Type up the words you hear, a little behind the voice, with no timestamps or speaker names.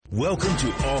Welcome to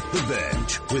Off the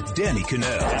Bench with Danny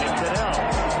Cannell.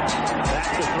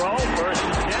 Back to throw, first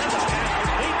and 10, the pass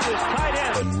complete to his tight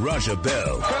end. And Raja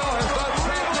Bell. Bell has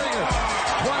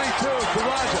done 22 to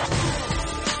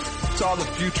Raja. Saw the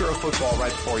future of football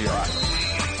right before your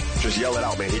eyes. Just yell it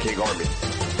out, man. He can't guard me.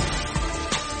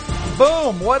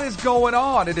 Boom! What is going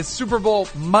on? It is Super Bowl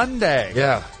Monday.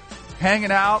 Yeah.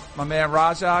 Hanging out, my man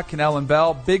Raja, Cannell, and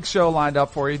Bell. Big show lined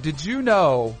up for you. Did you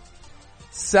know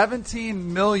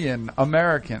 17 million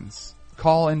Americans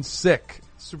call in sick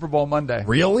Super Bowl Monday?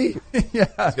 Really?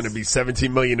 Yes. It's going to be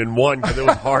 17,000,001 because it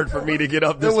was hard for me to get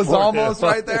up this It was morning. almost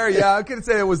right there. Yeah, I couldn't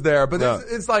say it was there. But No.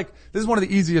 it's like, this is one of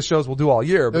the easiest shows we'll do all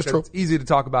year. That's Because true. it's easy to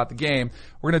talk about the game.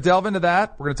 We're going to delve into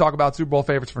that. We're going to talk about Super Bowl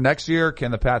favorites for next year.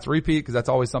 Can the Pats repeat? Because that's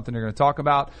always something you're going to talk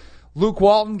about. Luke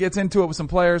Walton gets into it with some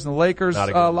players in the Lakers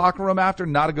locker room after.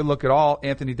 Not a good look at all.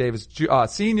 Anthony Davis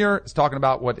Sr. is talking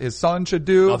about what his son should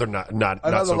do. Not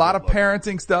Another so lot good of look.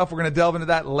 parenting stuff. We're going to delve into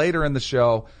that later in the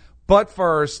show. But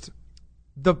first,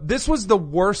 this was the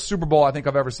worst Super Bowl I think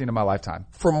I've ever seen in my lifetime.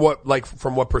 From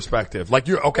what perspective? Like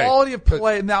you're okay. Quality of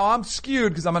play. Now I'm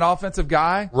skewed because I'm an offensive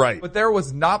guy. Right. But there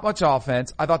was not much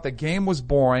offense. I thought the game was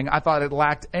boring. I thought it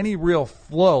lacked any real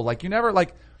flow. Like you never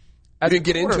as You didn't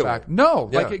get into quarterback. it. No.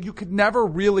 Yeah. Like you could never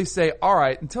really say, all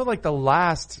right, until like the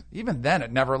last, even then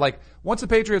it never, like once the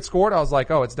Patriots scored, I was like,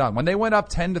 oh, it's done. When they went up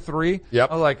 10-3, Yep.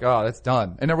 I was like, oh, that's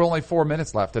done. And there were only 4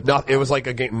 minutes left. It was like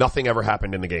a game. Nothing ever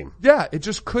happened in the game. Yeah, it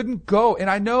just couldn't go. And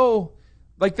I know,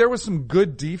 like, there was some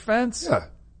good defense. Yeah.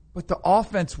 But the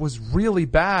offense was really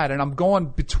bad. And I'm going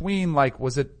between, like,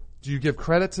 do you give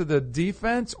credit to the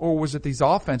defense or was it these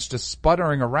offense just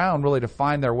sputtering around really to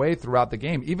find their way throughout the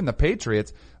game? Even the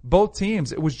Patriots, both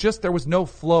teams, it was just, there was no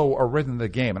flow or rhythm to the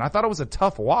game. And I thought it was a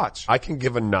tough watch. I can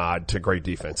give a nod to great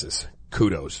defenses.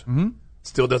 Kudos. Mm-hmm.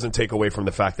 Still doesn't take away from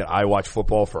the fact that I watch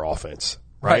football for offense.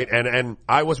 Right. And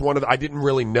I was I didn't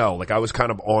really know. Like I was kind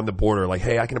of on the border, like,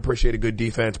 hey, I can appreciate a good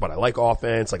defense, but I like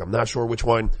offense. Like I'm not sure which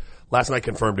one. Last night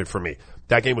confirmed it for me.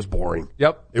 That game was boring.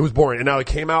 Yep. It was boring. And now it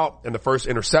came out and the first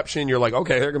interception, you're like,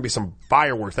 okay, there are going to be some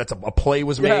fireworks. That's a play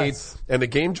was made. Yes. And the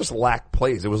game just lacked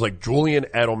plays. It was like Julian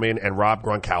Edelman and Rob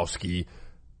Gronkowski.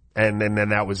 And then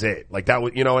that was it. Like that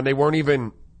was,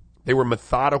 and they were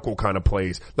methodical kind of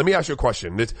plays. Let me ask you a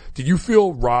question. Did you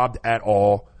feel robbed at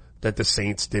all that the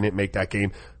Saints didn't make that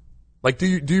game? Like, do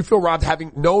you feel robbed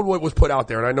having known what was put out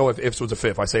there? And I know if ifs was a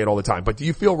fifth, I say it all the time, but do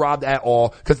you feel robbed at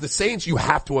all? Cause the Saints, you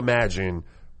have to imagine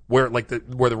where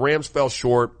the Rams fell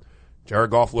short.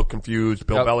 Jared Goff looked confused.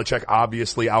 Bill Belichick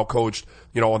obviously outcoached,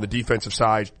 on the defensive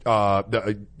side,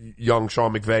 the young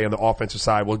Sean McVay on the offensive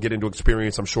side. We'll get into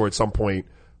experience, I'm sure, at some point.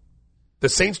 The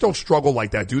Saints don't struggle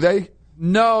like that, do they?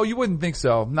 No, you wouldn't think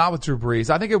so. Not with Drew Brees.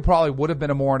 I think it probably would have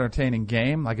been a more entertaining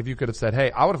game. Like if you could have said,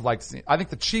 hey, I would have liked to see, I think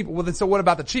the Chiefs, so what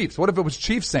about the Chiefs? What if it was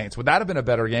Chiefs Saints? Would that have been a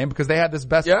better game? Because they had this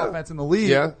best offense in the league.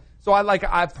 Yeah. So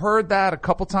I've heard that a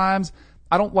couple times.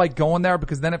 I don't like going there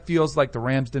because then it feels like the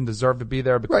Rams didn't deserve to be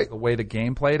there because of the way the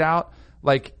game played out.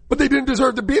 But they didn't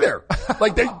deserve to be there.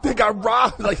 Like they got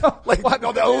robbed. No,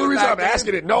 the only reason I'm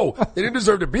asking it, no, they didn't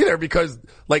deserve to be there because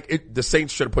the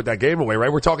Saints should have put that game away,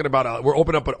 right? We're talking about we're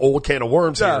opening up an old can of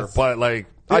worms here, but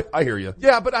I hear you.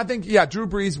 Yeah, but I think, Drew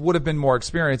Brees would have been more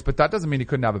experienced, but that doesn't mean he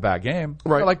couldn't have a bad game.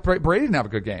 Right. Like Brady didn't have a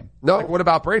good game. No. Like, what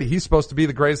about Brady? He's supposed to be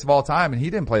the greatest of all time and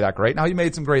he didn't play that great. Now he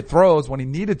made some great throws when he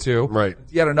needed to. Right.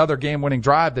 He had another game-winning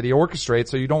drive that he orchestrates,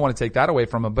 so you don't want to take that away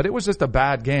from him, but it was just a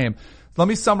bad game. Let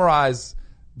me summarize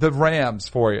the Rams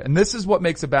for you. And this is what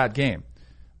makes a bad game.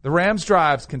 The Rams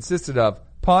drives consisted of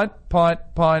punt, punt,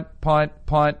 punt, punt,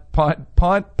 punt, punt,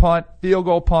 punt, punt, field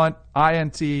goal, punt,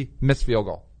 INT, missed field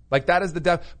goal. Like that is the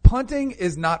depth. Punting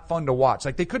is not fun to watch.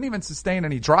 Like they couldn't even sustain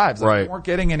any drives. Like, they weren't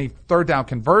getting any third down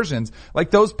conversions.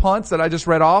 Like those punts that I just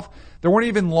read off, there weren't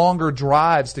even longer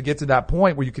drives to get to that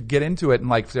point where you could get into it and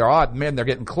like say, oh man, they're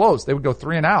getting close. They would go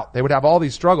 3 and out. They would have all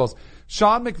these struggles.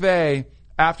 Sean McVay,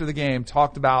 after the game,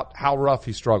 talked about how rough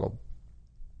he struggled.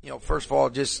 First of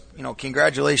all, just,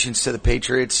 congratulations to the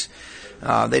Patriots.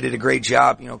 They did a great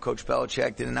job. Coach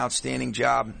Belichick did an outstanding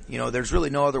job. There's really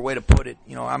no other way to put it.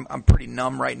 I'm pretty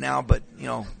numb right now, but,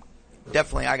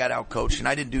 definitely I got outcoached and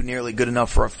I didn't do nearly good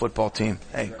enough for a football team.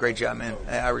 Hey, great job, man.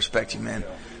 Hey, I respect you, man.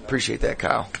 Appreciate that,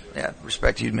 Kyle. Yeah,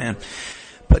 respect you, man.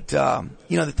 But,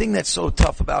 the thing that's so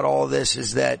tough about all of this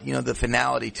is that, the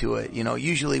finality to it.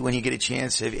 Usually when you get a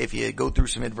chance, if you go through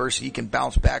some adversity, you can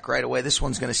bounce back right away. This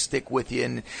one's going to stick with you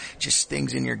and just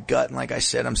stings in your gut. And like I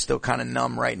said, I'm still kind of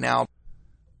numb right now.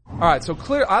 All right, so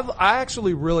I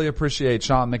actually really appreciate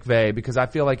Sean McVay because I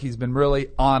feel like he's been really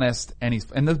honest and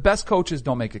the best coaches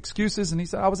don't make excuses. And he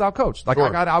said, I was outcoached. Like I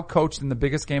got outcoached in the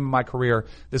biggest game of my career.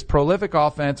 This prolific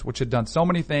offense, which had done so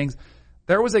many things.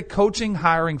 There was a coaching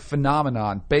hiring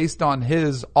phenomenon based on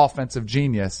his offensive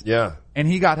genius. Yeah. And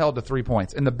he got held to 3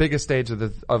 points in the biggest stage of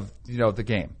the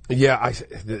game. Yeah,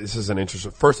 this is an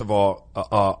interesting. First of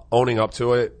all, owning up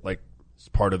to it, like, is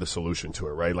part of the solution to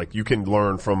it, right? Like, you can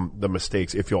learn from the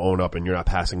mistakes if you'll own up and you're not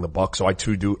passing the buck. So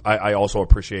I also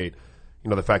appreciate,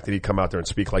 the fact that he'd come out there and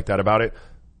speak like that about it.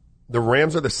 The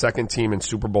Rams are the second team in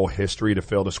Super Bowl history to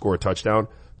fail to score a touchdown.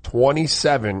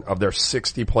 27 of their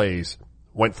 60 plays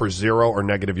went for 0 or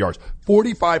negative yards.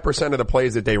 45% of the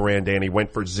plays that they ran, Danny,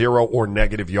 went for 0 or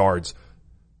negative yards.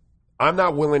 I'm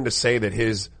not willing to say that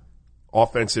his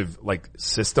offensive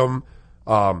system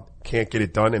can't get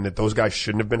it done and that those guys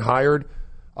shouldn't have been hired.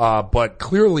 But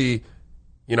clearly,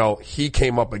 he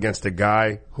came up against a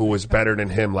guy who was better than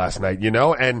him last night,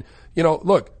 and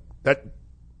look,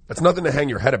 that's nothing to hang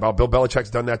your head about. Bill Belichick's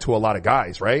done that to a lot of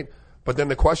guys, right? But then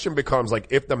the question becomes,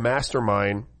 if the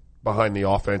mastermind behind the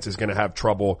offense is going to have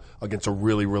trouble against a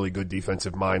really, really good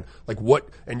defensive mind,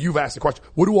 and you've asked the question,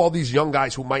 what do all these young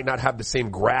guys who might not have the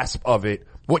same grasp of it,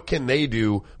 what can they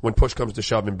do when push comes to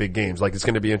shove in big games? It's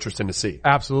going to be interesting to see.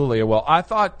 Absolutely. Well, I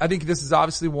think this is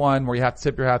obviously one where you have to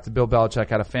tip your hat to Bill Belichick.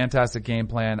 Had a fantastic game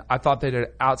plan. I thought they did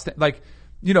outstanding.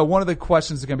 One of the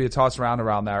questions that's going to be tossed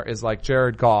around there is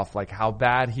Jared Goff, how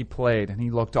bad he played and he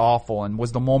looked awful and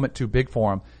was the moment too big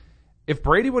for him. If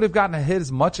Brady would have gotten a hit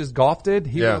as much as Goff did,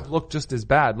 he would have looked just as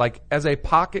bad. As a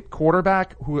pocket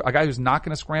quarterback, a guy who's not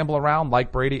going to scramble around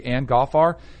like Brady and Goff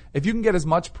are, if you can get as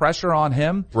much pressure on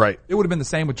him, right, it would have been the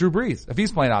same with Drew Brees if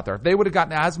he's playing out there. If they would have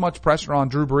gotten as much pressure on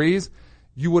Drew Brees,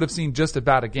 you would have seen just as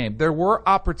bad a game. There were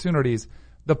opportunities.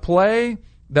 The play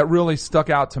that really stuck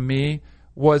out to me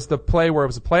was the play where it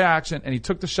was a play action and he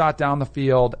took the shot down the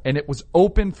field and it was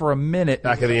open for a minute.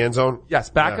 Back of the end zone? Yes,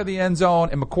 back of the end zone,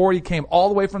 and McCourty came all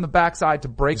the way from the backside to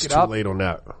break it up. It's too late on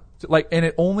that. And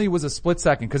it only was a split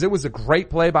second because it was a great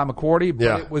play by McCourty,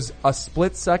 but it was a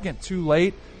split second too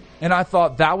late. And I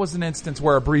thought that was an instance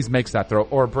where a Breeze makes that throw,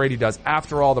 or Brady does.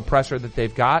 After all the pressure that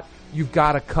they've got, you've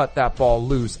got to cut that ball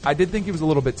loose. I did think he was a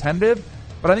little bit tentative,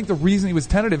 but I think the reason he was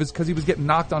tentative is because he was getting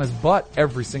knocked on his butt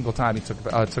every single time he took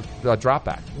a drop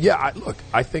back. Yeah,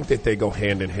 I think that they go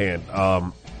hand in hand.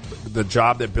 The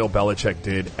job that Bill Belichick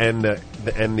did and the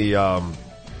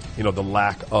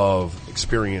lack of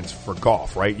experience for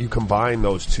Goff, right? You combine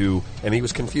those two, and he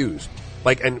was confused. Go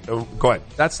ahead.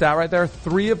 That stat right there,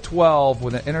 3 of 12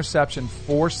 with an interception,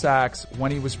 4 sacks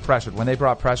when he was pressured, when they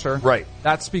brought pressure. Right.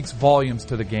 That speaks volumes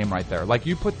to the game right there.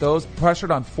 You put those pressured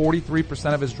on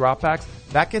 43% of his dropbacks,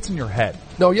 that gets in your head.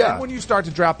 No, yeah. And when you start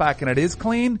to drop back and it is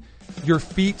clean, your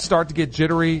feet start to get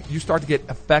jittery, you start to get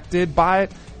affected by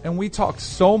it. And we talked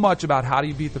so much about how do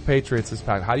you beat the Patriots this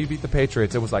past. How do you beat the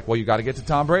Patriots? It was you got to get to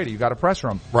Tom Brady. You got to pressure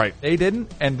him. Right. They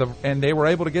didn't, and they were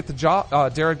able to get to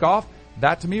Jared Goff.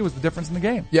 That to me was the difference in the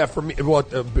game. Yeah, for me,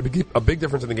 a big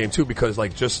difference in the game too, because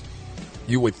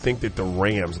you would think that the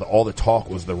Rams, all the talk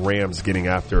was the Rams getting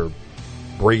after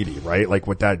Brady, right?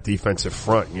 With that defensive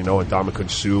front, and Ndamukong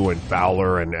Suh and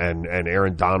Fowler and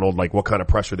Aaron Donald, what kind of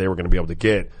pressure they were going to be able to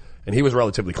get. And he was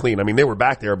relatively clean. I mean, they were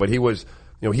back there, but he was,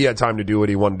 he had time to do what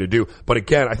he wanted to do. But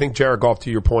again, I think Jared Goff,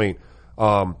 to your point,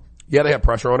 they had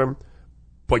pressure on him.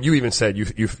 But you even said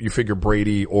you figure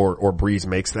Brady or Breeze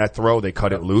makes that throw, they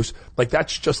cut it loose.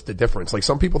 That's just the difference.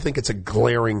 Some people think it's a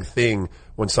glaring thing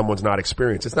when someone's not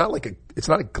experienced. It's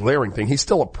not a glaring thing. He's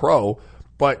still a pro,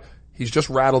 but he's just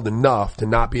rattled enough to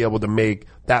not be able to make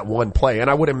that one play. And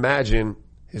I would imagine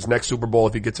his next Super Bowl,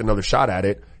 if he gets another shot at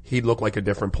it, he'd look like a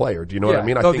different player. Do you know what I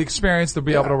mean? The experience to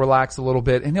be able to relax a little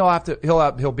bit, and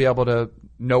he'll be able to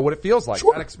know what it feels like.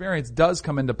 Sure. That experience does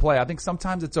come into play. I think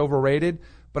sometimes it's overrated,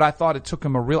 but I thought it took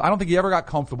him I don't think he ever got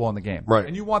comfortable in the game. Right.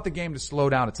 And you want the game to slow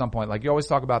down at some point. You always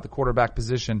talk about the quarterback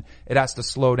position, it has to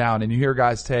slow down. And you hear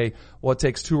guys say, well, it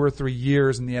takes 2 or 3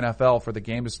 years in the NFL for the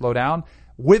game to slow down.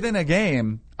 Within a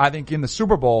game, I think in the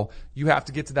Super Bowl, you have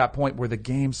to get to that point where the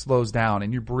game slows down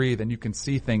and you breathe and you can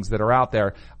see things that are out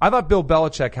there. I thought Bill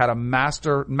Belichick had a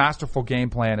masterful game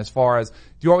plan as far as,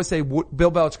 you always say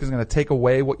Bill Belichick is going to take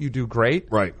away what you do great.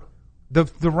 Right.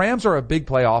 The Rams are a big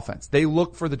play offense. They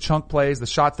look for the chunk plays, the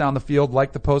shots down the field,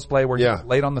 like the post play where you're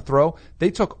late on the throw.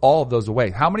 They took all of those away.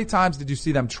 How many times did you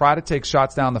see them try to take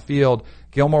shots down the field?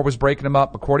 Gilmore was breaking them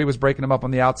up. McCourty was breaking them up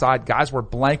on the outside. Guys were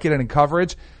blanketed in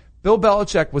coverage. Bill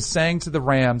Belichick was saying to the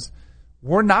Rams,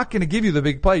 we're not going to give you the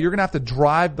big play. You're going to have to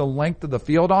drive the length of the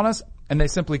field on us. And they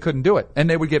simply couldn't do it. And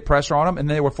they would get pressure on them, and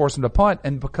they would force them to punt.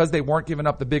 And because they weren't giving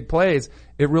up the big plays,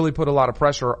 it really put a lot of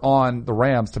pressure on the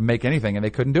Rams to make anything, and they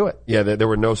couldn't do it. Yeah, there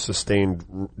were no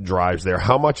sustained drives there.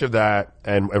 How much of that,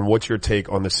 and what's your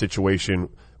take on the situation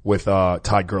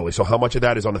Todd Gurley. So how much of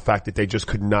that is on the fact that they just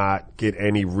could not get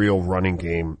any real running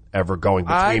game ever going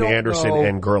between Anderson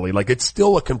and Gurley? Like, it's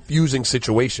still a confusing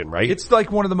situation, right? It's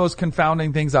like one of the most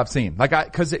confounding things I've seen.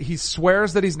 Cause he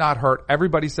swears that he's not hurt.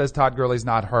 Everybody says Todd Gurley's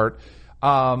not hurt.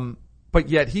 But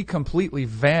yet he completely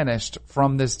vanished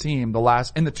from this team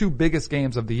in the two biggest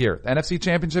games of the year. The NFC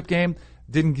Championship game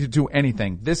didn't do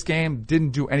anything. This game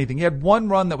didn't do anything. He had one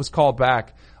run that was called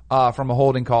back from a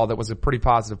holding call that was a pretty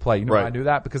positive play. You know why I knew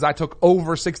that? Because I took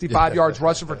over 65 yards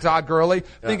rushing for Todd Gurley,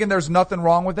 thinking there's nothing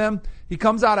wrong with him. He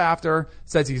comes out after,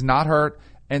 says he's not hurt,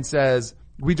 and says,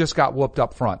 we just got whooped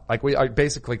up front. Like, we are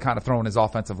basically kind of throwing his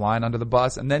offensive line under the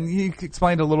bus. And then he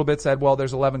explained a little bit, said, well,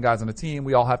 there's 11 guys on the team.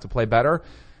 We all have to play better.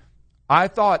 I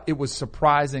thought it was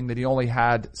surprising that he only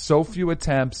had so few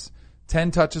attempts,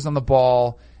 10 touches on the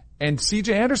ball, and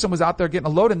CJ Anderson was out there getting a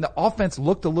load, and the offense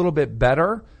looked a little bit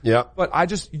better. Yeah. But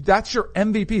that's your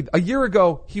MVP. A year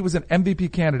ago, he was an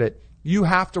MVP candidate. You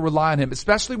have to rely on him,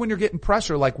 especially when you're getting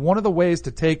pressure. Like, one of the ways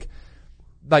to take,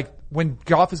 like, when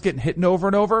Goff is getting hit over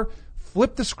and over,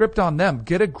 flip the script on them,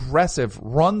 get aggressive,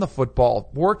 run the football,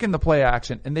 work in the play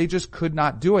action, and they just could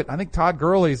not do it. I think Todd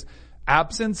Gurley's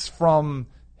absence from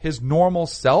his normal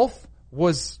self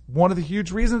was one of the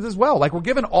huge reasons as well. Like, we're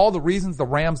given all the reasons the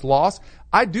Rams lost.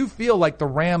 I do feel like the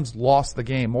Rams lost the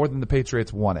game more than the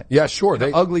Patriots won it. Yeah, sure.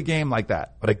 An ugly game like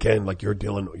that. But again, like, you're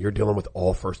dealing with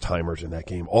all first timers in that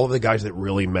game. All of the guys that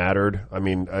really mattered, I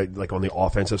mean, like on the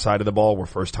offensive side of the ball, were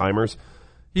first timers.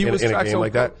 He was in a game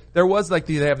like that. There was like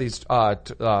they have these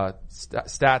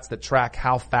stats that track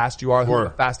how fast you are, who the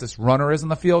fastest runner is in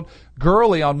the field.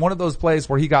 Gurley, on one of those plays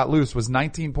where he got loose, was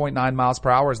 19.9 miles per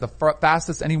hour, is the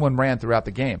fastest anyone ran throughout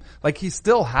the game. Like, he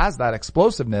still has that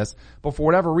explosiveness, but for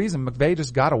whatever reason, McVay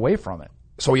just got away from it.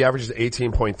 So he averages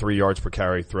 18.3 yards per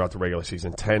carry throughout the regular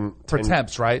season. 10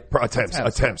 attempts, right?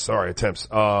 Attempts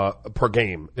per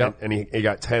game. Yep. And he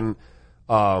got 10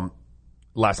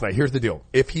 last night. Here's the deal.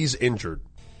 If he is injured,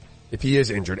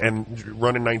 and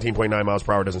running 19.9 miles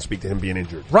per hour doesn't speak to him being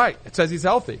injured. Right. It says he's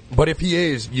healthy. But if he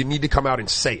is, you need to come out and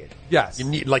say it. Yes. You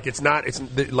need, like, it's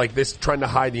like this trying to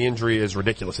hide the injury is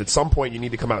ridiculous. At some point you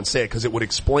need to come out and say it because it would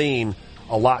explain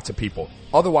a lot to people.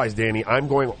 Otherwise, Danny, I'm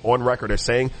going on record as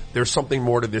saying there's something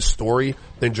more to this story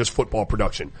than just football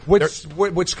production.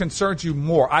 Which concerns you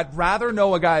more. I'd rather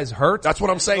know a guy is hurt. That's what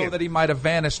I'm saying. So that he might have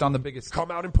vanished on the biggest.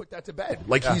 Come out and put that to bed.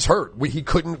 Like, he's hurt. He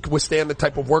couldn't withstand the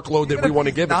type of workload that we want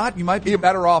to give him. You might be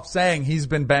better off saying he's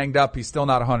been banged up. He's still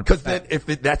not 100%. Because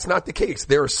if that's not the case,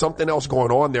 there is something else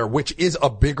going on there, which is a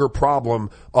bigger problem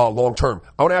long term.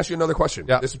 I want to ask you another question.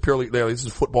 Yeah. This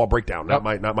is football breakdown, not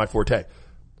my forte.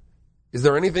 Is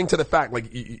there anything to the fact,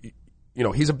 like, you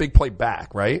know, he's a big play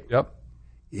back, right? Yep.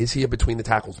 Is he a between the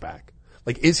tackles back?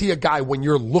 Like, is he a guy when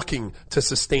you're looking to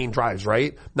sustain drives,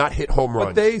 right? Not hit home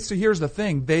runs. But so here's the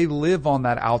thing. They live on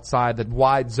that outside, that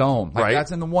wide zone. Like, right.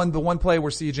 That's in the one play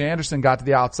where CJ Anderson got to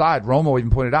the outside. Romo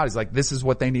even pointed out, he's like, this is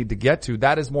what they need to get to.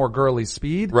 That is more Gurley's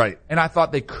speed. Right. And I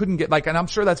thought they couldn't get, like, and I'm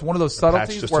sure that's one of those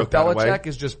subtleties where Belichick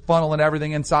is just funneling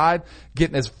everything inside,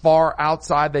 getting as far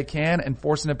outside they can and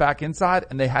forcing it back inside,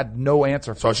 and they had no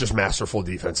answer for it. So it's just masterful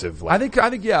defensive. I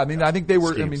think, yeah. I mean, I think they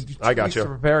were, schemes. I got you. To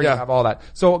prepare, you have all that.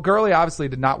 So Gurley obviously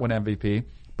did not win MVP.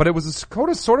 But it was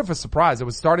sort of a surprise.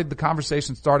 The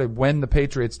conversation started when the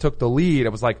Patriots took the lead. It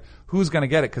was like, who's going to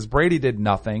get it? Because Brady did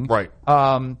nothing. Right.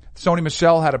 Sony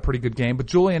Michel had a pretty good game, but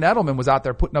Julian Edelman was out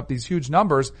there putting up these huge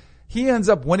numbers. He ends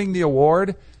up winning the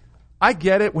award. I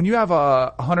get it. When you have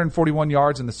 141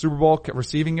 yards in the Super Bowl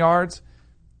receiving yards,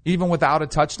 even without a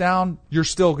touchdown, you're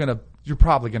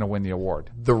probably going to win the award.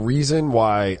 The reason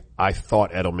why I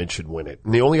thought Edelman should win it,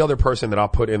 and the only other person that I'll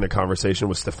put in the conversation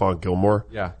was Stephon Gilmore.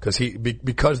 Yeah.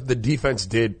 Because the defense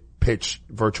did pitch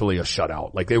virtually a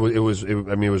shutout. Like, it was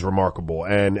remarkable.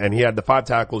 And he had the 5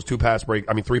 tackles, 3 pass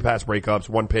breakups,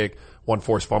 1 pick, 1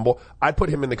 forced fumble. I'd put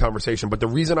him in the conversation. But the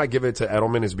reason I give it to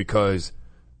Edelman is because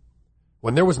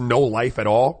when there was no life at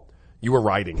all, you were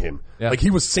riding him. Yeah. Like, he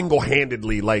was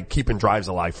single-handedly, like, keeping drives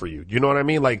alive for you. You know what I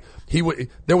mean? Like,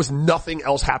 there was nothing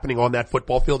else happening on that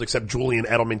football field except Julian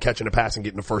Edelman catching a pass and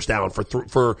getting a first down for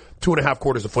 2.5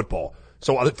 quarters of football.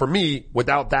 So for me,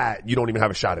 without that, you don't even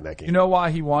have a shot in that game. You know why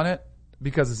he won it?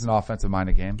 Because it's an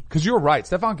offensive-minded game. Because you're right.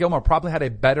 Stephon Gilmore probably had a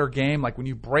better game. Like, when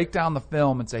you break down the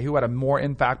film and say who had a more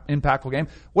impactful game,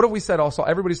 what have we said also?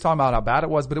 Everybody's talking about how bad it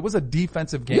was, but it was a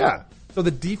defensive game. Yeah. So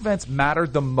the defense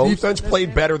mattered the most. Defense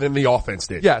played better than the offense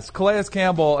did. Yes. Calais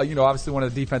Campbell, obviously one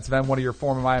of the defensive end, one of your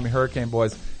former Miami Hurricane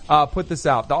boys, put this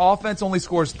out. The offense only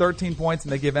scores 13 points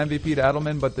and they give MVP to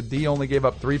Edelman, but the D only gave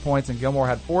up 3 points and Gilmore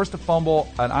had forced a fumble,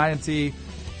 an INT,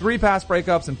 3 pass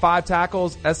breakups and 5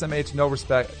 tackles. SMH, no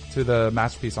respect to the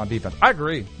masterpiece on defense. I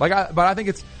agree. But I think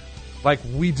it's like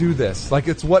we do this. Like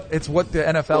it's what the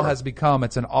NFL has become.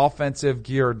 It's an offensive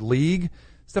geared league.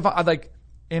 Stefan, like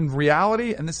in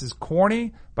reality, and this is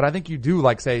corny, but I think you do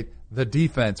like say the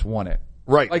defense won it.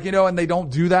 Right. Like, and they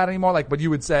don't do that anymore. Like, but you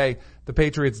would say the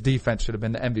Patriots defense should have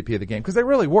been the MVP of the game because they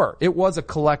really were. It was a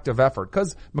collective effort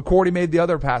because McCourty made the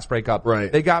other pass breakup. Right.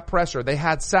 They got pressure. They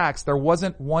had sacks. There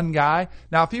wasn't one guy.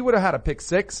 Now, if he would have had a pick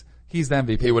 6, he's the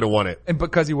MVP. He would have won it. And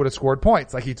because he would have scored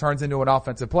points. Like he turns into an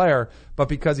offensive player, but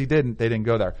because he didn't, they didn't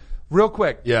go there. Real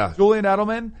quick. Yeah. Julian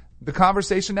Edelman, the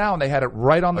conversation now, and they had it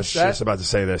right on the set. I was just about to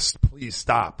say this. Please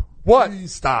stop. What?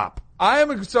 Please stop.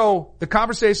 So the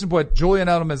conversation with Julian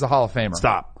Edelman is a Hall of Famer.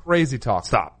 Stop. Crazy talk.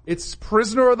 Stop. It's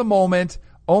prisoner of the moment.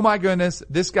 Oh my goodness.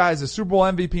 This guy is a Super Bowl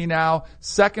MVP now.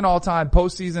 2nd all-time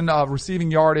postseason receiving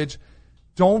yardage.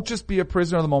 Don't just be a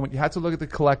prisoner of the moment. You have to look at the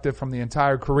collective from the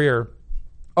entire career.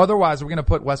 Otherwise, are we going to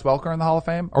put Wes Welker in the Hall of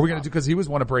Fame? Are we going to do, because he was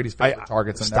one of Brady's favorite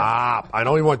targets. Stop. I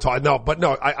don't even want to talk. No, but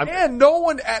no. And no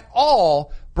one at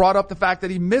all brought up the fact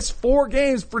that he missed 4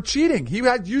 games for cheating. He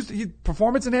had used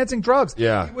performance enhancing drugs.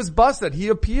 Yeah. He was busted. He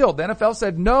appealed. The NFL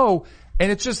said no.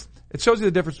 And it shows you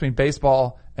the difference between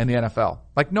baseball and the NFL.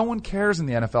 Like no one cares in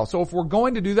the NFL. So if we're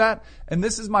going to do that, and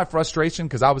this is my frustration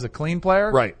because I was a clean player.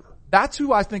 Right. That's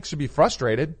who I think should be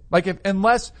frustrated. Like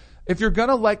if you're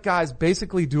gonna let guys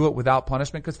basically do it without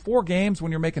punishment, because 4 games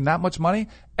when you're making that much money,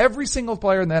 every single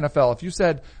player in the NFL, if you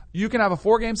said you can have a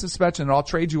 4-game suspension and I'll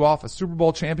trade you off a Super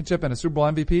Bowl championship and a Super Bowl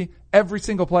MVP, every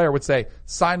single player would say,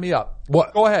 sign me up.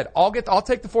 What? Go ahead. I'll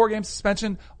take the 4-game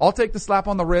suspension. I'll take the slap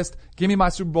on the wrist. Give me my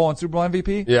Super Bowl and Super Bowl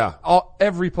MVP. Yeah.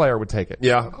 Every player would take it.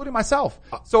 Yeah. Including myself.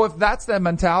 So if that's the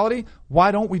mentality,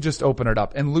 why don't we just open it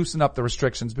up and loosen up the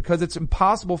restrictions? Because it's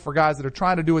impossible for guys that are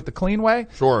trying to do it the clean way.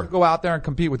 Sure. To go out there and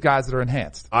compete with guys that are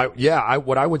enhanced.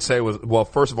 What I would say was, well,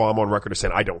 first of all, I'm on record as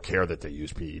saying I don't care that they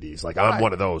use PEDs. Like I'm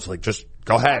one of those. Like just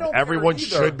go ahead. Everyone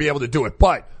should be able to do it.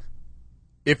 But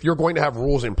if you're going to have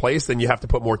rules in place, then you have to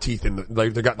put more teeth in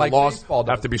the laws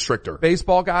have to be stricter.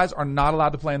 Baseball guys are not allowed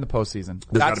to play in the postseason.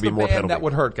 There's got to be more penalty. That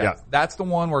would hurt guys. Yeah. That's the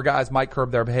one where guys might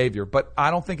curb their behavior. But I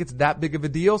don't think it's that big of a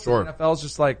deal. So Sure. the NFL's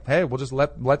just like, hey, we'll just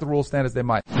let the rules stand as they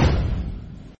might.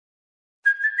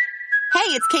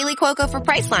 Hey, it's Kaylee Cuoco for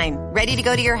Priceline. Ready to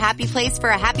go to your happy place for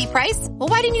a happy price? Well,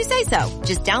 why didn't you say so?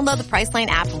 Just download the Priceline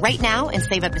app right now and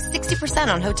save up to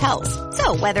 60% on hotels.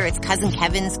 So whether it's Cousin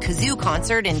Kevin's Kazoo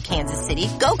Concert in Kansas City,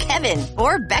 go Kevin,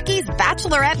 or Becky's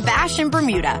Bachelorette Bash in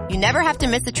Bermuda, you never have to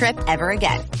miss a trip ever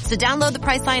again. So download the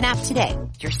Priceline app today.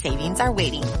 Your savings are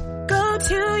waiting. Go to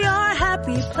your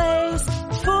happy place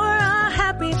for a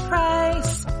happy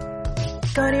price.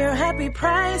 Go to your happy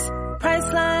price,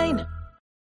 Priceline.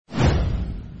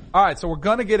 All right, so we're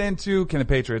going to get into can the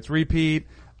Patriots repeat.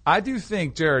 I do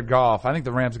think Jared Goff, I think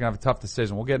the Rams are going to have a tough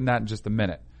decision. We'll get in that in just a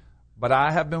minute. But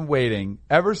I have been waiting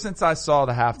ever since I saw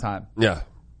the halftime. Yeah.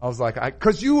 I was like,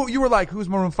 because you were like, who's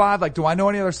Maroon 5? Like, do I know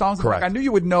any other songs? Correct. Like, I knew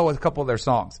you would know a couple of their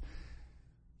songs.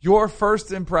 Your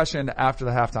first impression after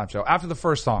the halftime show, after the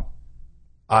first song.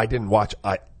 I didn't watch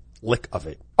a lick of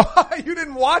it. You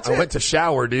didn't watch it? I went to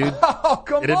shower, dude. Oh,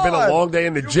 come on. It had been a long day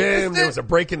in the gym. missed There it? was a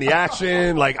break in the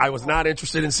action. Like, I was not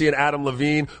interested in seeing Adam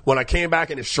Levine. When I came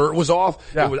back and his shirt was off,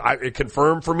 it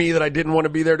confirmed for me that I didn't want to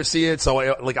be there to see it. So,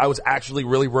 I was actually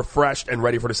really refreshed and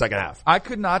ready for the second half. I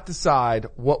could not decide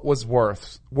what was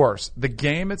worse, the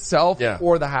game itself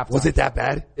or the halftime. Was it that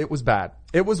bad? It was bad.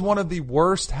 It was one of the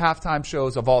worst halftime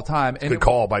shows of all time. And Good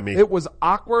call by me. It was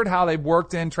awkward how they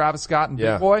worked in Travis Scott and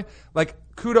Big Boy. Like,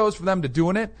 kudos for them to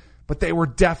doing it, but they were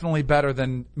definitely better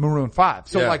than Maroon 5.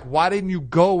 So like, why didn't you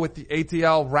go with the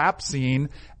ATL rap scene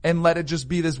and let it just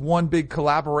be this one big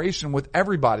collaboration with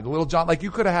everybody? The Little John, like you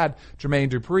could have had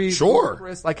Jermaine Dupri, sure,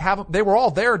 Chris, like they were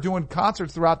all there doing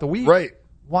concerts throughout the week. Right.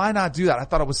 Why not do that? I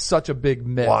thought it was such a big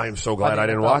miss. Well, I'm so glad I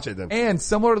didn't watch it then. And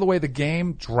similar to the way the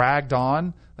game dragged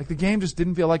on, like the game just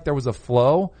didn't feel like there was a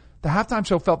flow. The halftime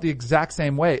show felt the exact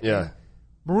same way. Yeah.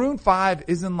 Maroon 5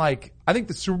 isn't like, I think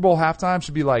the Super Bowl halftime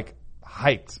should be like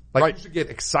hyped. Like you should get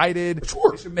excited.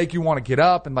 Sure. It should make you want to get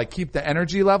up and like keep the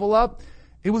energy level up.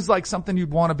 It was like something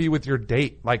you'd want to be with your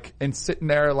date, like, and sitting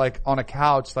there like on a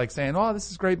couch, like saying, oh,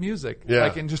 this is great music. Yeah.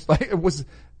 Like, and just like, it was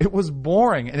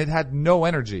boring and it had no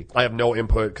energy. I have no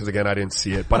input because again, I didn't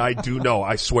see it, but I do know,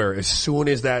 I swear, as soon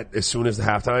as the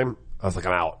halftime, I was like,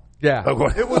 I'm out. Yeah, it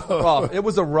was rough. It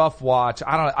was a rough watch.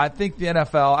 I think the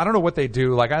NFL, I don't know what they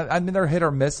do. Like, I mean, they're hit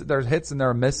or miss. There's hits and there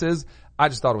are misses. I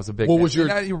just thought it was a big What hit. was your-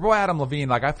 And, your boy Adam Levine,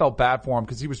 like I felt bad for him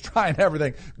because he was trying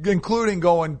everything, including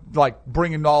going, like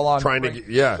bringing it all on. Trying to get-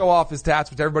 yeah. Show off his tats,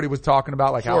 which everybody was talking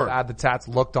about, like Sure. how bad the tats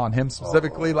looked on him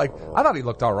specifically. Like, I thought he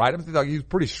looked alright. I thought he was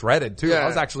pretty shredded too. Yeah. I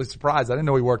was actually surprised. I didn't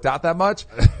know he worked out that much.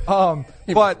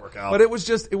 He must work out. But it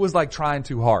was like trying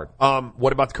too hard.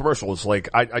 What about the commercials? Like,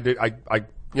 I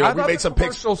we thought made the some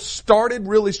picks. commercial started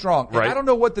really strong. And Right. I don't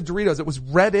know what the Doritos, it was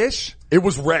reddish. It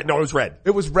was red. No, it was red.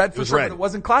 It was red for was sure, red. but it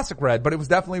wasn't classic red, but it was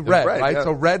definitely red, red, right? yeah.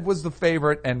 So red was the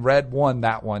favorite and red won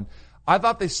that one. I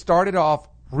thought they started off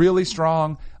really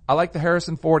strong. I like the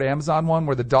Harrison Ford Amazon one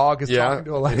where the dog is Yeah, talking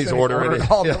to Alexa and he's and ordering it.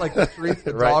 all Yeah. the like the treats,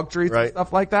 the Right, dog treats right. and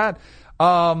stuff like that.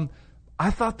 I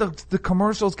thought the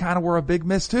commercials kind of were a big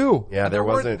miss too. Yeah, there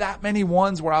weren't wasn't- that many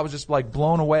ones where I was just like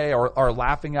blown away or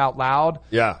laughing out loud.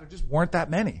 Yeah. There just weren't that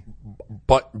many.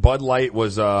 But Bud Light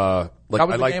was like That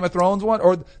was I the like Game of Thrones one,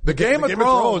 or the Game of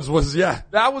Thrones was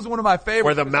That was one of my favorites.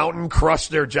 where the mountain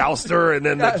crushed their jouster and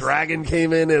then Yes. the dragon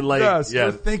came in and like Yes, yeah.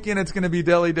 you're thinking it's going to be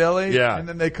Dilly Dilly, Yeah. and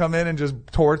then they come in and just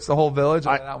torch the whole village.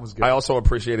 And that was good. I also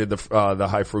appreciated the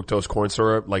high fructose corn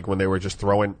syrup, like when they were just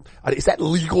throwing. Is that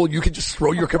legal? You can just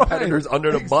throw your competitors Right.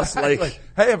 under the bus, Exactly. like.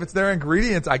 Hey, if it's their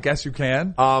ingredients, I guess you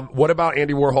can. What about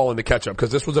Andy Warhol and the ketchup?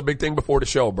 Because this was a big thing before the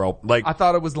show, bro. Like, I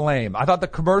thought it was lame. I thought the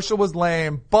commercial was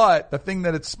lame, but the thing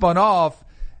that it spun off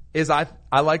is I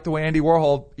like the way Andy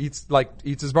Warhol eats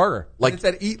his burger. Like- It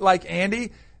said eat like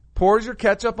Andy, pours your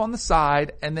ketchup on the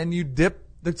side, and then you dip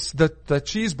the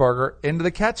cheeseburger into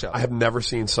the ketchup. I have never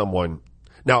seen someone.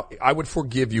 Now, I would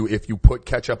forgive you if you put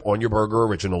ketchup on your burger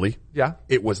originally. Yeah.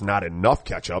 It was not enough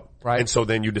ketchup. Right. And so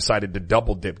then you decided to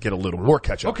double dip, get a little more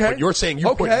ketchup. Okay. But you're saying you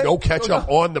put Okay. no ketchup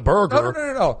on the burger.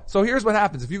 No. So here's what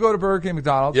happens. If you go to Burger King,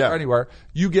 McDonald's, Yeah. or anywhere,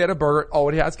 you get a burger,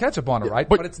 it has ketchup on it, right?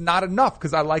 but- But it's not enough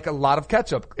because I like a lot of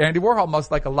ketchup. Andy Warhol must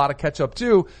like a lot of ketchup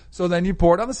too. So then you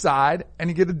pour it on the side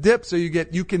and you get a dip so you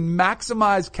can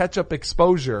maximize ketchup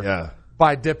exposure. Yeah.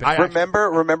 By dipping.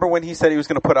 Remember when he said he was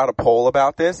going to put out a poll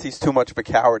about this? He's too much of a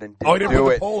coward and didn't he didn't do put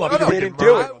the it. poll up. He No, no, didn't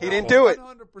do it. He didn't do it.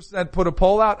 100% put a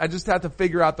poll out. I just had to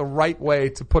figure out the right way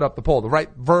to put up the poll, the right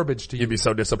verbiage to use. You'd be so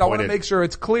I want disappointed. to make sure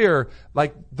it's clear,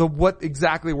 like what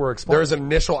exactly we're explaining. There is an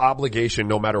initial obligation,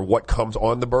 no matter what comes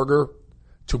on the burger,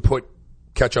 to put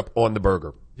ketchup on the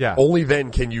burger. Yeah. Only then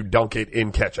can you dunk it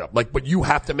in ketchup. But you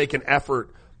have to make an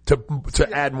effort to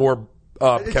add more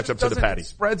It ketchup just to the patty. It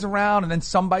spreads around, and then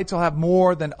some bites will have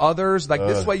more than others. Like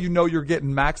this way, you know you're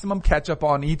getting maximum ketchup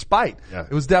on each bite. Yeah.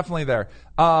 It was definitely there.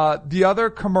 The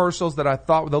other commercials that I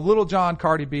thought were the Little John,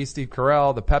 Cardi B, Steve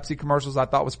Carell, the Pepsi commercials I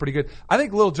thought was pretty good. I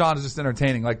think Little John is just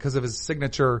entertaining, like because of his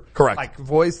signature, Correct. like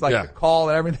voice, like Yeah. the call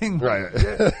and everything. Right.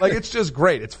 Like it's just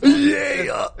great. It's fun.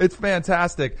 It's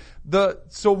fantastic.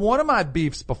 So one of my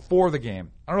beefs before the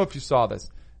game, I don't know if you saw this.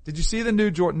 Did you see the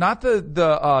new Jordan? Not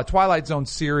the Twilight Zone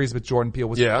series with Jordan Peele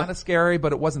was kind of scary,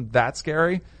 but it wasn't that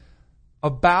scary.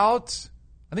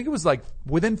 I think it was like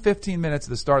within 15 minutes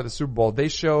of the start of the Super Bowl, they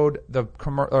showed the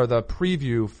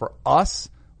preview for Us,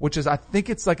 which is I think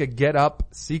it's like a Get Up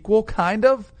sequel, kind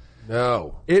of.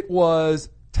 No. It was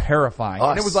terrifying. Us.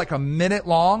 And it was like a minute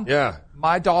long. Yeah.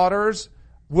 My daughters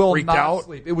will Freaked not out?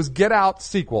 sleep. It was Get Out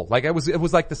sequel. Like it was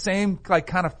like the same like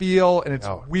kind of feel, and it's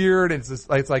weird, and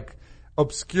it's like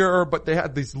obscure, but they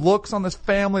had these looks on this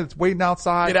family that's waiting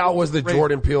outside. Get Out was the Great.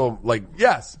 Jordan Peele, like.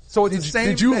 Yes. So it's the same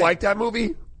Did you thing. like that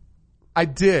movie? I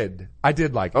did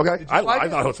like it. Okay. Did you like I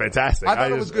thought it was fantastic. I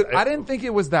thought it was good. I didn't think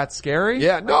it was that scary.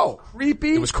 Yeah, no.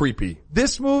 Creepy. It was creepy.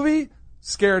 This movie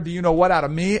scared you know what out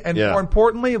of me, and Yeah. more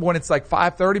importantly, when it's like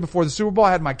 5:30 before the Super Bowl,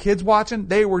 I had my kids watching.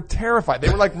 They were terrified. They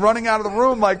were like running out of the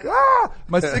room, like ah!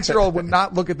 My 6-year-old would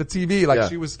not look at the TV, like Yeah.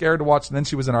 she was scared to watch. And then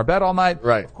she was in our bed all night,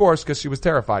 Right. Of course, because she was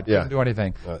terrified. Yeah. Couldn't do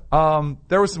anything. Right.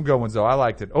 There were some good ones though. I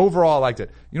liked it. Overall, I liked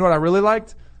it. You know what I really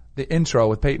liked? The intro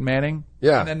with Peyton Manning.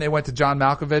 Yeah. And then they went to John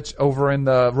Malkovich over in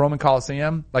the Roman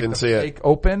Coliseum, like Didn't the see it. fake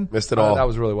open. Missed it all. That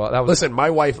was really well. That was Listen, my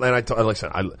wife, and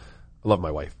I love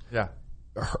my wife. yeah.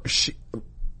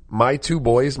 My two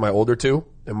boys, my older two,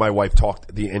 and my wife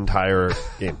talked the entire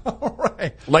game.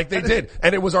 Right. Like they did.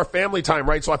 And it was our family time,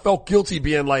 right? So I felt guilty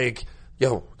being like,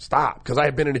 yo, stop. Cause I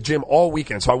had been in the gym all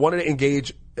weekend. So I wanted to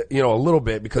engage, a little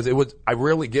bit because I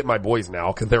rarely get my boys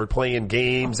now cause they were playing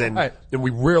games and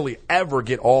we rarely ever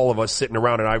get all of us sitting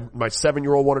around. And my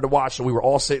 7-year-old wanted to watch. So we were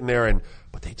all sitting there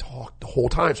but they talked the whole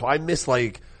time. So I missed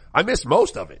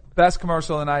most of it. Best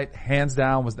commercial of the night, hands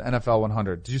down, was the NFL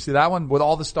 100. Did you see that one? With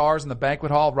all the stars in the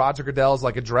banquet hall, Roger Goodell's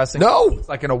like addressing. No! It's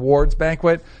like an awards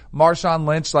banquet. Marshawn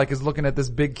Lynch like is looking at this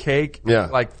big cake. Yeah.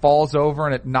 Like falls over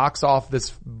and it knocks off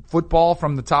this football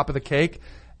from the top of the cake.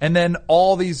 And then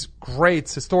all these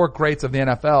greats, historic greats of the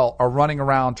NFL are running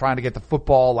around trying to get the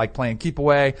football, like playing keep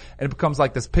away, and it becomes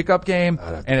like this pickup game,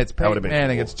 and it's Peyton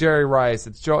Manning, it's Jerry Rice,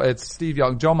 it's Steve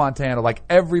Young, Joe Montana, like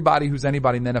everybody who's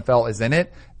anybody in the NFL is in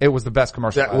it. It was the best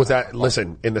commercial.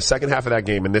 Listen, in the second half of that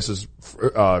game, and this is,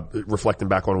 reflecting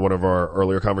back on one of our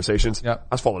earlier conversations, I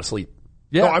was falling asleep.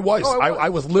 Yeah. No, I was. I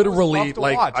was literally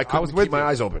like, watch. I couldn't keep my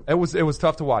eyes open. It was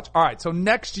tough to watch. All right. So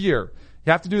next year,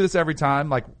 you have to do this every time.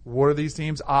 Like, what are these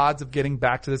teams' odds of getting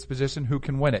back to this position? Who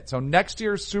can win it? So next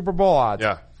year's Super Bowl odds.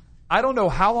 Yeah. I don't know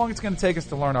how long it's going to take us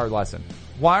to learn our lesson.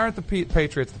 Why aren't the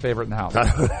Patriots the favorite in the house?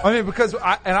 I mean, because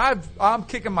I'm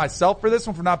kicking myself for this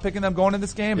one for not picking them going in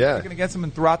this game. Yeah. Picking against them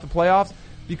and throughout the playoffs.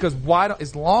 Because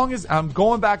as long as I'm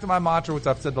going back to my mantra, which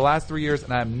I've said the last 3 years,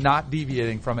 and I'm not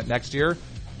deviating from it next year,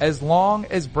 as long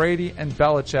as Brady and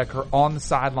Belichick are on the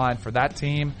sideline for that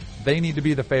team, they need to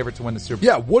be the favorite to win the Super Bowl.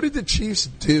 Yeah, what did the Chiefs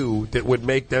do that would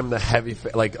make them the heavy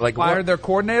fired their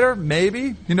coordinator?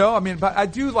 Maybe. You know, I mean, but I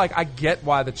get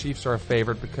why the Chiefs are a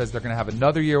favorite because they're going to have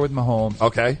another year with Mahomes.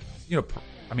 Okay. You know,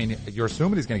 I mean, you're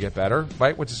assuming he's going to get better,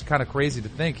 right? Which is kind of crazy to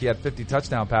think. He had 50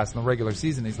 touchdown passes in the regular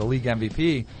season. He's the league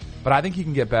MVP. But I think he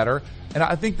can get better. And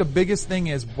I think the biggest thing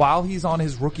is while he's on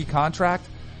his rookie contract,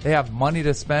 they have money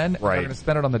to spend. Right. They're going to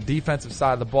spend it on the defensive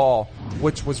side of the ball,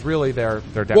 which was really their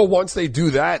down. Well, once they do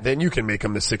that, then you can make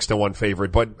them the 6-1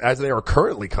 favorite. But as they are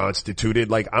currently constituted,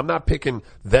 like, I'm not picking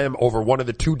them over one of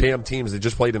the two damn teams that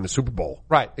just played in the Super Bowl.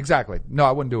 Right, exactly. No,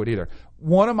 I wouldn't do it either.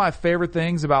 One of my favorite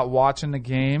things about watching the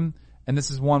game, and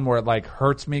this is one where it like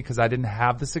hurts me because I didn't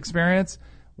have this experience,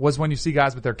 was when you see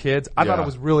guys with their kids. I thought it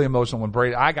was really emotional when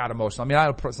Brady, I got emotional. I mean, I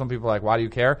know some people are like, why do you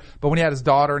care? But when he had his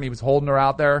daughter and he was holding her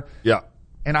out there. Yeah.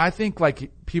 And I think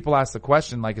like people ask the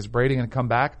question, like, is Brady going to come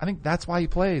back? I think that's why he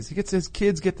plays. His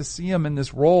kids get to see him in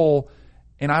this role.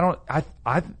 And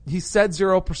he said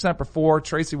 0% before.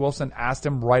 Tracy Wilson asked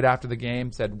him right after the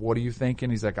game, said, what are you thinking?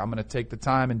 He's like, I'm going to take the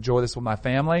time, enjoy this with my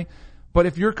family. But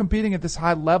if you're competing at this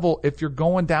high level, if you're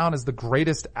going down as the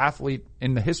greatest athlete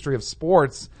in the history of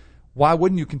sports, why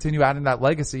wouldn't you continue adding that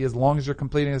legacy as long as you're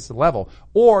completing this level?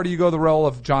 Or do you go the role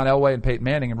of John Elway and Peyton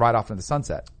Manning and ride off into the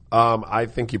sunset? I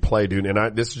think you play, dude.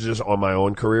 And this is just on my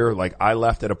own career. Like, I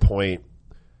left at a point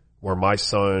where my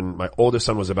oldest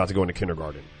son was about to go into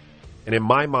kindergarten. And in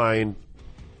my mind,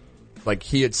 like,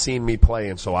 he had seen me play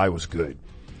and so I was good.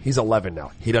 He's 11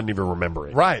 now. He doesn't even remember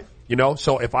it. Right. You know,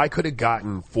 so if I could have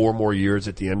gotten 4 more years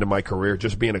at the end of my career,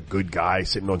 just being a good guy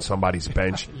sitting on somebody's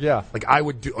bench. Yeah. Like, I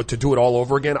would to do it all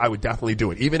over again, I would definitely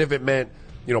do it. Even if it meant,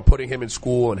 you know, putting him in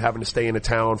school and having to stay in a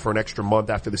town for an extra month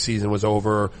after the season was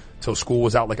over till school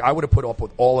was out. Like, I would have put up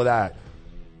with all of that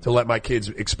to let my kids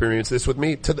experience this with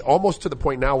me almost to the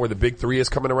point now where the big 3 is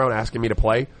coming around asking me to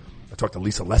play. I talked to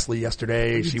Lisa Leslie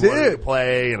yesterday. She wanted to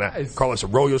play, and Carlos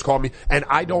Arroyo's called me. And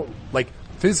I don't, like,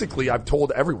 physically, I've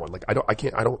told everyone, like, I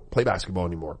don't play basketball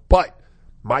anymore. But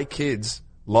my kids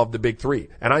love the big 3.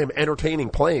 And I am entertaining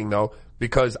playing, though,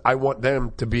 because I want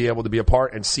them to be able to be a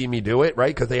part and see me do it,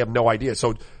 right? Because they have no idea.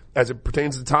 So as it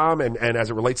pertains to Tom and as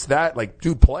it relates to that, like,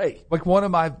 dude, play. Like, one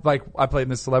of my, like, I played in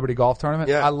this celebrity golf tournament.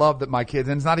 Yeah. I love that my kids,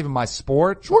 and it's not even my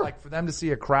sport. Sure. Like, for them to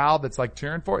see a crowd that's like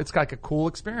cheering for it, it's like a cool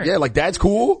experience. Yeah, like, dad's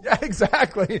cool. Yeah,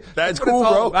 exactly. That's what cool,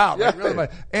 it's all bro. about, Yeah. like, really,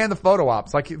 and the photo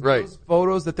ops. Like, those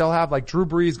photos that they'll have, like Drew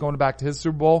Brees going back to his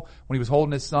Super Bowl when he was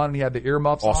holding his son and he had the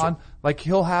earmuffs on. Like,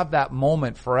 he'll have that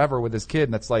moment forever with his kid,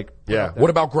 and that's like, yeah. What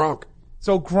about Gronk?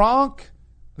 So Gronk,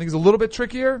 I think is a little bit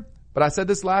trickier. But I said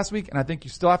this last week, and I think you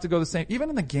still have to go the same. Even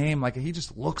in the game, like, he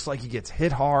just looks like he gets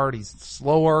hit hard. He's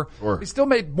slower. Sure. He still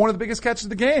made one of the biggest catches of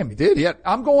the game. He did, yeah.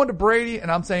 I'm going to Brady, and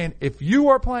I'm saying, if you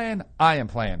are playing, I am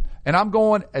playing. And I'm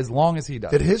going as long as he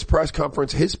does. Did his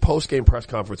post-game press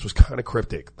conference was kind of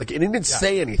cryptic. Like, it didn't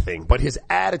say anything, but his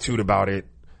attitude about it,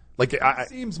 like, it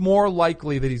seems more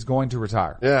likely that he's going to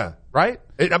retire. Yeah. Right?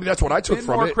 I mean, that's what I took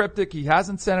from it. More cryptic. He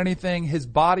hasn't said anything. His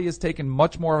body has taken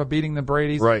much more of a beating than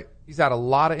Brady's. Right. He's had a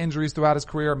lot of injuries throughout his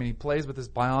career. I mean, he plays with his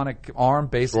bionic arm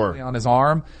basically on his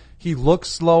arm. He looks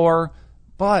slower.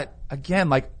 But again,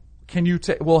 like, can you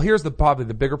well, here's probably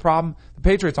the bigger problem. The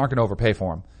Patriots aren't going to overpay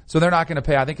for him. So they're not going to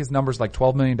pay. I think his number's like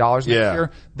 $12 million next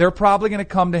year. They're probably going to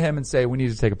come to him and say, we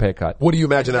need to take a pay cut. What do you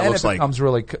imagine that and looks if it like? Comes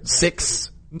really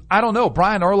 6? I don't know.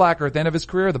 Brian Urlacher at the end of his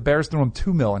career, the Bears threw him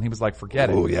 $2 million. And he was like, forget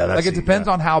it. Yeah, like, it depends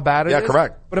on how bad it is. Yeah,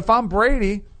 correct. But if I'm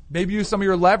Brady, maybe use some of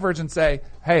your leverage and say,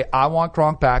 hey, I want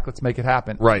Gronk back. Let's make it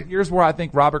happen. Right. Here's where I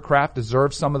think Robert Kraft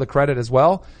deserves some of the credit as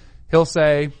well. He'll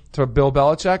say to Bill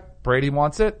Belichick, Brady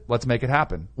wants it. Let's make it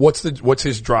happen. What's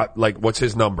his drop? Like, what's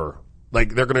his number?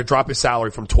 Like, they're going to drop his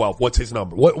salary from 12. What's his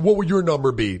number? What would your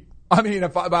number be I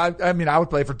mean, I would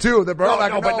play for two of them,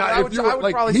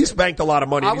 bro. He spanked a lot of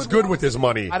money. And he's good with his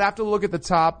money. I'd have to look at the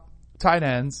top tight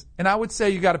ends, and I would say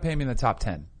you got to pay me in the top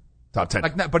 10. Top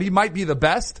 10. But he might be the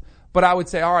best. But I would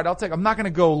say, all right, I'm not going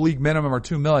to go league minimum or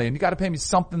 $2 million. You got to pay me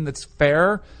something that's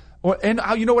fair. And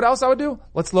you know what else I would do?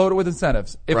 Let's load it with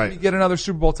incentives. If we get another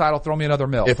Super Bowl title, throw me another $1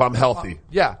 million. If I'm healthy.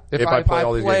 Yeah. If I play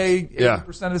all these games.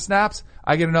 80% of the snaps,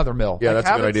 I get another $1 million. Yeah, that's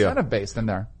a good idea. Have incentive based in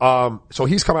there. So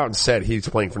he's come out and said he's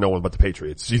playing for no one but the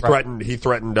Patriots. He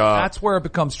threatened, that's where it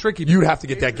becomes tricky. You'd have to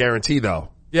get that guarantee though.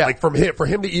 Yeah. Like for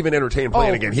him to even entertain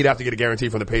playing again, he'd have to get a guarantee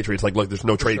from the Patriots. Like, look, there's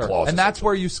no trade clause. And that's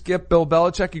where you skip Bill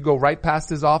Belichick. You go right past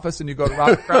his office and you go to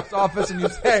Robert Kraft's office and you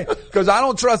say, cause I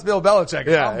don't trust Bill Belichick.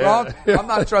 If I'm wrong, I'm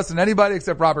not trusting anybody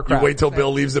except Robert Kraft. You wait till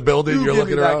Bill leaves the building, you're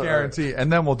looking around. That guarantee, and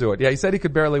then we'll do it. Yeah, he said he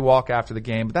could barely walk after the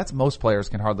game, but that's most players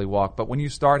can hardly walk. But when you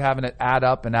start having it add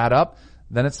up,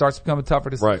 then it starts becoming tougher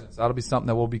decisions. Right. That'll be something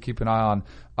that we'll be keeping an eye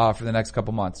on, for the next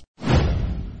couple months.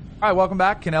 All right, welcome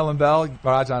back. Cannell and Bell.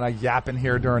 Raja and I yapping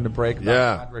here during the break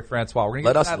about Andre Francois. We're going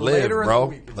to get to that later in the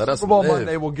week. Super Bowl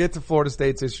Monday, we'll get to Florida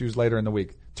State's issues later in the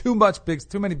week. Too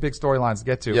many big storylines to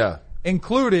get to,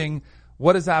 including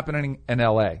what is happening in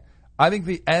L.A. I think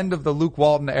the end of the Luke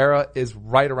Walton era is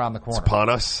right around the corner. It's upon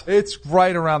us. It's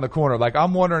right around the corner. Like,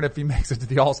 I'm wondering if he makes it to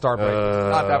the All-Star break.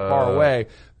 It's not that far away.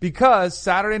 Because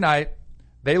Saturday night,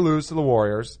 they lose to the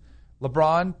Warriors.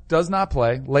 LeBron does not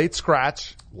play. Late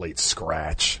scratch.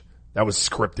 That was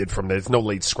scripted from there's no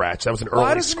late scratch. That was an early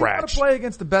scratch. Why doesn't he want to play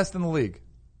against the best in the league?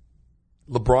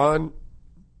 LeBron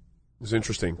is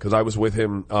interesting because I was with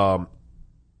him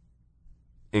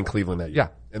in Cleveland that year. Yeah.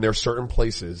 And there are certain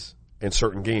places and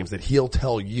certain games that he'll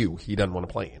tell you he doesn't want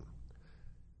to play in.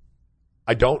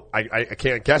 I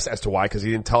can't guess as to why because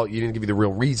he didn't give you the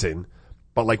real reason.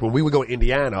 But like when we would go to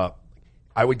Indiana,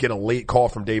 I would get a late call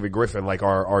from David Griffin, like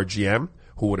our GM,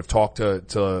 who would have talked to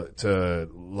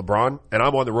LeBron, and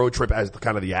I'm on the road trip as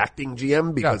the acting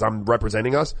GM because I'm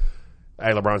representing us.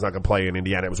 Hey, LeBron's not going to play in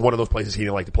Indiana. It was one of those places he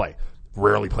didn't like to play.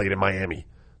 Rarely played in Miami.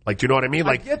 Like, do you know what I mean?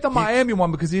 Like, I get the Miami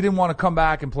one because he didn't want to come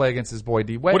back and play against his boy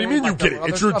D Wade. What do you mean you get it?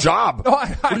 It's your job. No,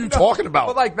 what are you talking about?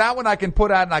 But like that one I can put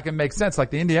out and I can make sense.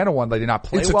 Like the Indiana one, they did not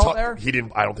play well there.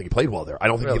 I don't think he played well there. I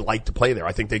don't think he liked to play there.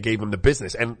 I think they gave him the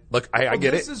business. And look, I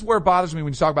get it. This is where it bothers me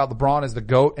when you talk about LeBron as the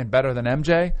GOAT and better than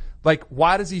MJ. Like,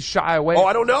 why does he shy away? Oh,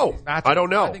 I don't know. I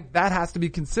don't know. I think that has to be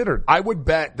considered. I would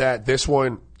bet that this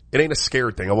one, it ain't a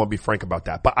scared thing. I want to be frank about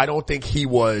that. But I don't think he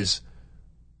was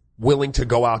willing to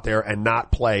go out there and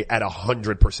not play at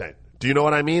 100%. Do you know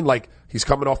what I mean? Like, he's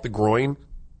coming off the groin.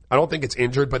 I don't think it's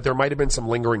injured, but there might have been some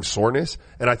lingering soreness.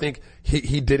 And I think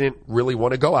he didn't really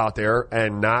want to go out there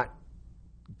and not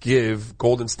give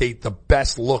Golden State the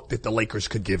best look that the Lakers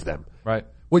could give them. Right.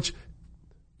 Which,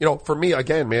 for me,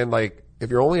 again, man, like, if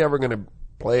you're only ever going to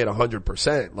play at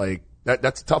 100%, like,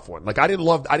 that's a tough one. Like, I didn't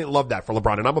love that for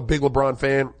LeBron. And I'm a big LeBron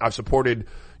fan. I've supported,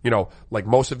 like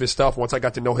most of his stuff. Once I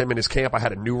got to know him in his camp, I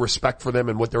had a new respect for them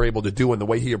and what they're able to do and the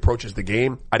way he approaches the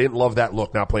game. I didn't love that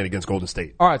look not playing against Golden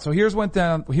State. All right. So here's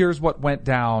what went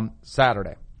down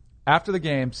Saturday. After the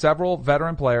game, several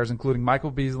veteran players, including Michael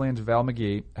Beasley and JaVale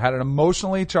McGee, had an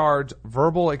emotionally charged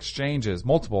verbal exchanges,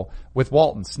 multiple, with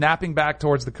Walton, snapping back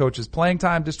towards the coach's playing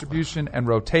time distribution and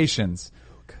rotations.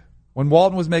 When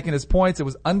Walton was making his points, it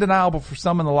was undeniable for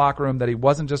some in the locker room that he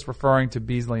wasn't just referring to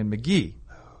Beasley and McGee.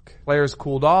 Okay. Players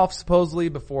cooled off, supposedly,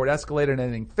 before it escalated into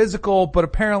anything physical, but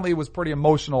apparently it was pretty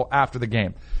emotional after the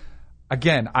game.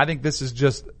 Again, I think this is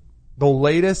just the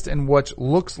latest in what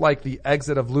looks like the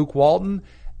exit of Luke Walton.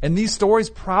 And these stories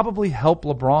probably help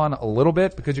LeBron a little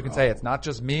bit because you can say it's not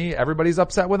just me, everybody's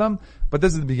upset with him, but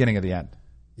this is the beginning of the end.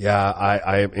 Yeah,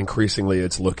 I increasingly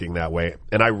it's looking that way.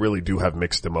 And I really do have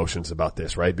mixed emotions about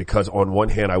this, right? Because on one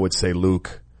hand, I would say,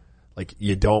 Luke, like,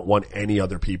 you don't want any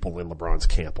other people in LeBron's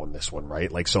camp on this one,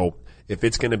 right? Like, so if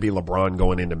it's going to be LeBron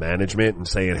going into management and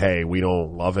saying, hey, we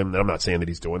don't love him, then I'm not saying that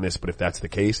he's doing this, but if that's the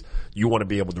case, you want to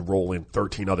be able to roll in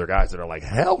 13 other guys that are like,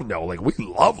 hell no, like, we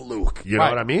love Luke. You know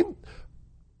what I mean?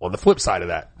 On the flip side of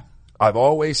that, I've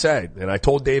always said, and I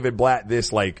told David Blatt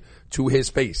this, like, to his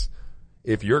face,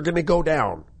 if you're going to go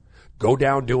down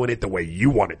doing it the way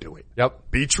you want to do it.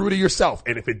 Yep. Be true to yourself.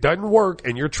 And if it doesn't work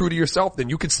and you're true to yourself, then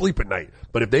you can sleep at night.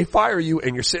 But if they fire you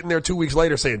and you're sitting there 2 weeks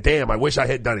later saying, damn, I wish I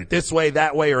had done it this way,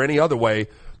 that way, or any other way,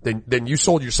 then you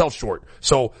sold yourself short.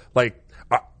 So, like,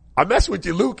 I mess with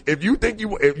you, Luke. If you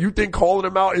think calling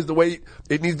him out is the way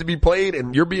it needs to be played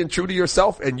and you're being true to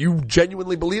yourself and you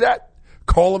genuinely believe that,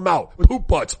 Call them out. Poop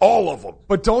butts, all of them.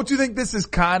 But don't you think this is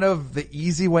kind of the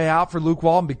easy way out for Luke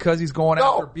Walton because he's going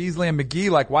after Beasley and McGee?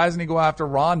 Like, why doesn't he go after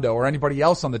Rondo or anybody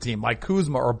else on the team, like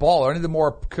Kuzma or Ball or any of the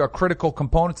more critical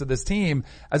components of this team,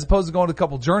 as opposed to going to a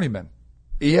couple journeymen?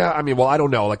 Yeah, I mean, well, I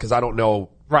don't know, like, because I don't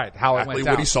know right how exactly it went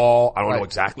what down. he saw. I don't know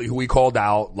exactly who he called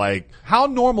out. Like, how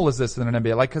normal is this in an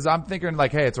NBA? Like, because I'm thinking,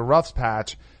 like, hey, it's a rough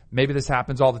patch. Maybe this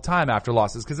happens all the time after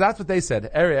losses, because that's what they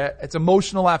said. It's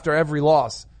emotional after every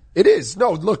loss. It is.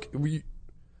 No, look,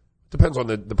 depends on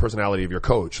the personality of your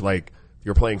coach. Like, if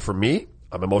you're playing for me,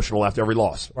 I'm emotional after every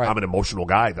loss. Right. I'm an emotional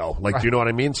guy, though. Like, do you know what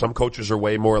I mean? Some coaches are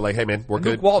way more like, hey, man, we're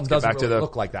good. Luke Walton doesn't really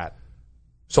look like that.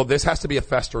 So this has to be a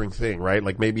festering thing, right?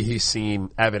 Like, maybe he's seen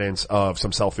evidence of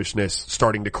some selfishness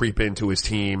starting to creep into his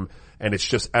team, and it's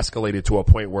just escalated to a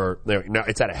point where now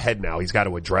it's at a head now. He's got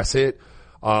to address it.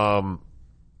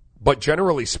 But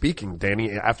generally speaking,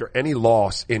 Danny, after any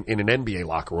loss in an NBA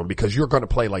locker room, because you're going to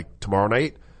play like tomorrow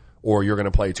night or you're going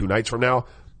to play 2 nights from now,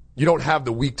 you don't have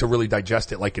the week to really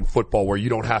digest it like in football where you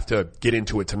don't have to get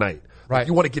into it tonight. Right. If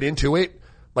you want to get into it,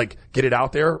 like, get it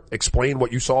out there, explain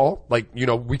what you saw. Like, you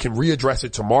know, we can readdress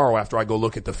it tomorrow after I go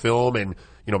look at the film and,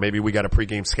 you know, maybe we got a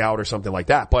pregame scout or something like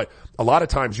that. But a lot of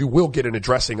times you will get an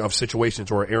addressing of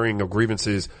situations or airing of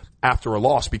grievances after a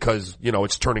loss because, you know,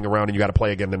 it's turning around and you got to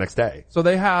play again the next day. So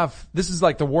this is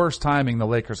like the worst timing the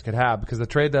Lakers could have because the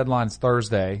trade deadline is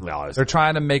Thursday. No, they're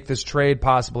trying to make this trade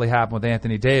possibly happen with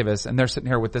Anthony Davis, and they're sitting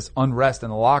here with this unrest in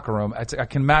the locker room. I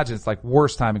can imagine it's like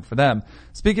worst timing for them.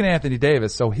 Speaking of Anthony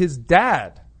Davis, so his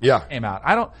dad came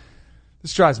out.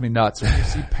 This drives me nuts when you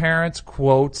see parents'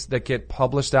 quotes that get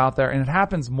published out there, and it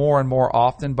happens more and more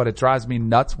often, but it drives me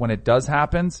nuts when it does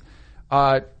happen.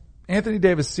 Anthony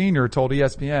Davis Sr. told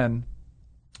ESPN,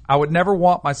 I would never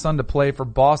want my son to play for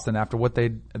Boston after what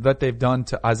they've done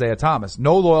to Isaiah Thomas.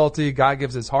 No loyalty, guy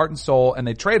gives his heart and soul, and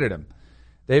they traded him.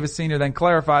 Davis Sr. then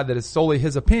clarified that it's solely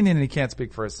his opinion and he can't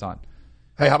speak for his son.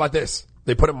 Hey, how about this?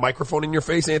 They put a microphone in your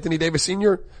face, Anthony Davis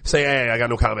Sr. Say, hey, I got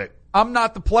no comment. I'm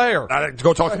not the player.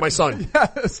 Go talk to my son.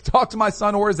 Yes, talk to my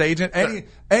son or his agent.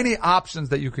 Any options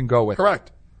that you can go with.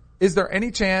 Correct. Is there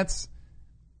any chance,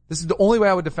 this is the only way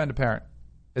I would defend a parent,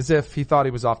 as if he thought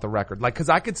he was off the record. Like, cause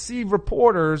I could see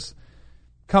reporters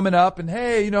coming up and,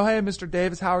 hey, hey, Mr.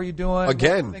 Davis, how are you doing?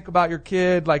 Again. What do you think about your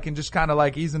kid? Like, and just kind of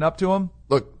like easing up to him.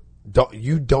 Look,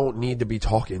 you don't need to be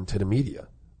talking to the media.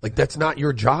 Like, that's not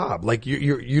your job. Like,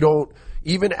 you don't,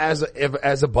 even as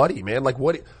a buddy, man, like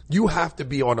you have to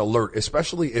be on alert,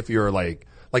 especially if you're like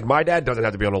my dad doesn't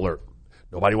have to be on alert.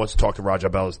 Nobody wants to talk to Raja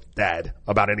Bell's dad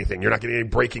about anything. You're not getting any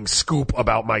breaking scoop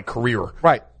about my career.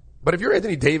 Right. But if you're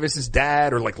Anthony Davis's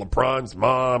dad or like LeBron's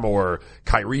mom or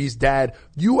Kyrie's dad,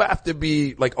 you have to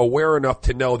be like aware enough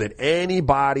to know that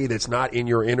anybody that's not in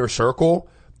your inner circle,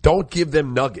 don't give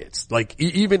them nuggets, like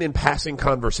even in passing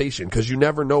conversation, because you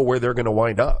never know where they're going to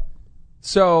wind up.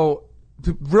 So,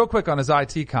 real quick on his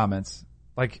IT comments,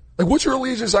 like what's your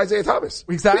allegiance to Isaiah Thomas?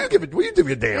 Exactly. We give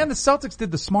a damn. And the Celtics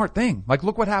did the smart thing. Like,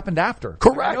 look what happened after.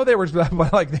 Correct. I know they were,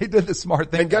 but like they did the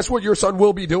smart thing. And guess what your son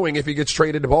will be doing if he gets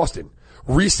traded to Boston?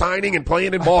 Re-signing and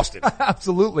playing in Boston.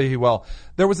 Absolutely, he will.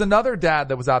 There was another dad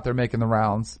that was out there making the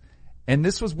rounds, and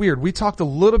this was weird. We talked a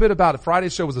little bit about it.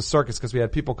 Friday's show was a circus because we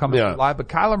had people coming live, but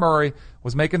Kyler Murray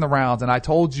was making the rounds, and I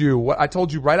told you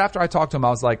right after I talked to him, I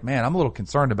was like, man, I'm a little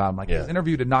concerned about him. Like, his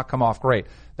interview did not come off great.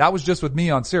 That was just with me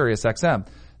on Sirius XM.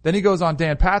 Then he goes on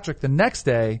Dan Patrick the next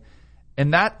day,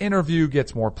 and that interview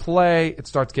gets more play. It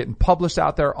starts getting published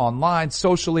out there online.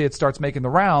 Socially, it starts making the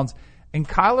rounds, and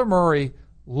Kyler Murray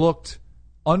looked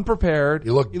unprepared. He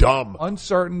looked dumb.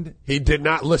 Uncertain. He did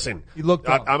not listen. He looked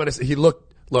dumb. I'm going to say look,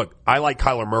 I like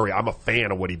Kyler Murray. I'm a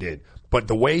fan of what he did. But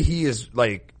the way he is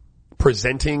like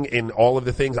presenting in all of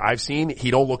the things I've seen,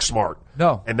 he don't look smart.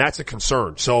 No. And that's a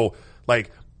concern. So like,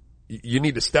 you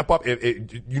need to step up.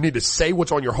 You need to say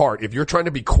what's on your heart. If you're trying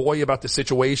to be coy about the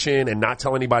situation and not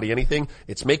tell anybody anything,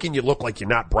 it's making you look like you're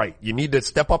not bright. You need to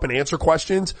step up and answer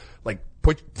questions. Like,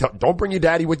 don't bring your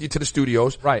daddy with you to the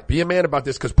studios. Right. Be a man about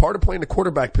this, because part of playing the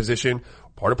quarterback position,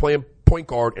 part of playing point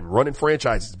guard and running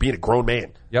franchises is being a grown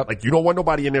man. Yep. Like, you don't want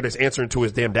nobody in there that's answering to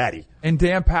his damn daddy. And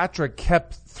Dan Patrick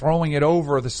kept throwing it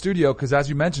over the studio because, as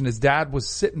you mentioned, his dad was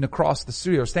standing across the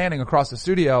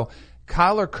studio.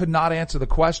 Kyler could not answer the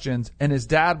questions, and his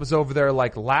dad was over there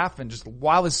like laughing just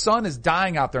while his son is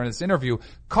dying out there in this interview,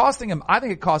 I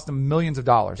think it cost him millions of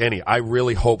dollars. Danny, I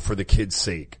really hope for the kid's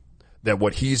sake that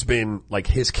what he's been, like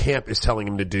his camp is telling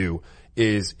him to do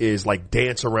is like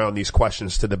dance around these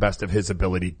questions to the best of his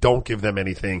ability. Don't give them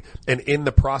anything. And in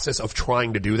the process of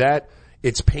trying to do that,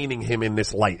 it's painting him in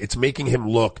this light. It's making him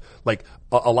look like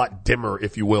a lot dimmer,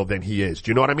 if you will, than he is.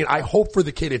 Do you know what I mean? I hope for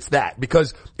the kid it's that,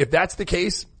 because if that's the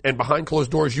case and behind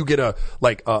closed doors you get a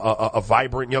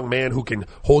vibrant young man who can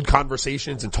hold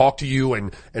conversations and talk to you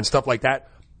and stuff like that,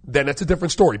 then that's a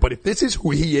different story. But if this is who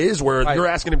he is, where you're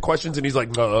asking him questions and he's like,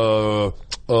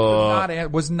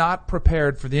 was not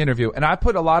prepared for the interview. And I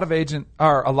put a lot of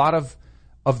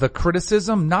the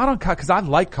criticism, not on Kyle, because I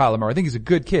like Kyler Murray. I think he's a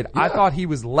good kid. Yeah. I thought he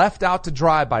was left out to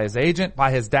dry by his agent,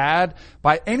 by his dad,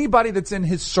 by anybody that's in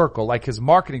his circle, like his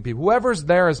marketing people. Whoever's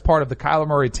there as part of the Kyler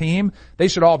Murray team, they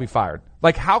should all be fired.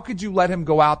 Like, how could you let him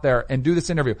go out there and do this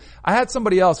interview? I had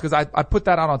somebody else, because I put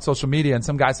that out on social media, and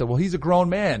some guy said, well, he's a grown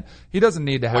man. He doesn't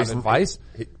need to have advice.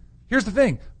 Here's the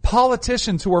thing.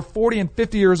 Politicians who are 40 and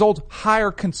 50 years old hire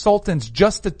consultants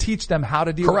just to teach them how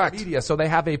to deal with media. So they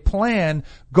have a plan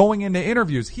going into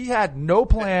interviews. He had no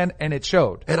plan, and it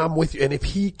showed. And I'm with you. And if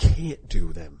he can't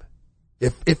do them,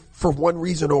 if for one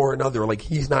reason or another, like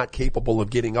he's not capable of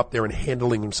getting up there and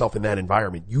handling himself in that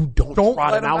environment, you don't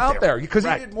let him out there. Because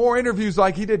he did more interviews,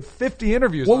 like he did 50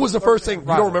 interviews. What was the first thing? You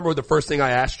don't remember what the first thing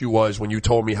I asked you was when you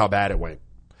told me how bad it went?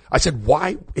 I said,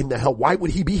 why in the hell, why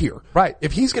would he be here? Right.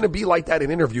 If he's going to be like that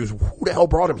in interviews, who the hell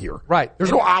brought him here? Right.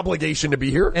 There's no obligation to be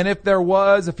here. And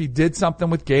if he did something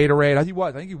with Gatorade, I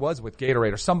think he was with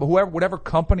Gatorade or whatever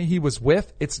company he was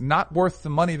with, it's not worth the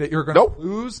money that you're going to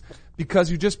lose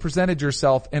because you just presented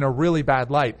yourself in a really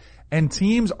bad light. And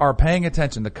teams are paying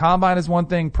attention. The combine is one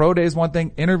thing, pro day is one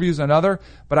thing, interviews another,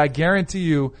 but I guarantee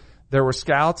you there were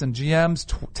scouts and GMs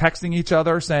texting each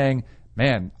other saying,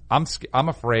 man, I'm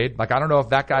afraid. Like, I don't know if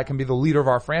that guy can be the leader of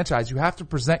our franchise. You have to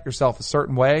present yourself a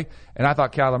certain way. And I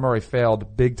thought Kyler Murray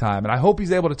failed big time. And I hope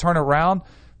he's able to turn it around.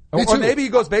 Or maybe he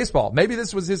goes baseball. Maybe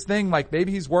this was his thing. Like,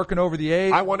 maybe he's working over the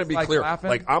age. I want to be clear. Laughing.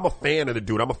 Like, I'm a fan of the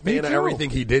dude. I'm a fan of everything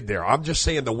he did there. I'm just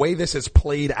saying the way this has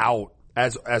played out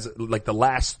as like the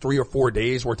last 3 or 4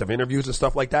 days worth of interviews and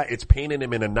stuff like that, it's painting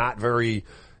him in a not very,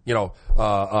 good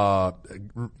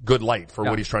light for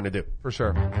what he's trying to do. For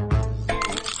sure.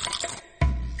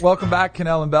 Welcome back,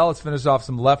 Cannell and Bell. Let's finish off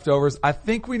some leftovers. I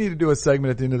think we need to do a segment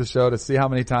at the end of the show to see how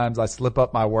many times I slip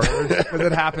up my words, because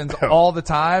it happens all the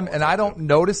time, and I don't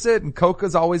notice it, and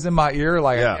Coca's always in my ear,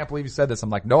 like, I can't believe you said this. I'm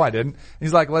like, no, I didn't.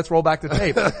 He's like, let's roll back the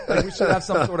tape. Like, we should have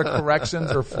some sort of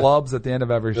corrections or flubs at the end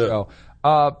of every show.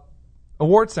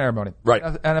 Award ceremony. Right.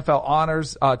 NFL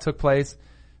honors took place.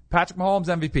 Patrick Mahomes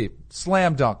MVP.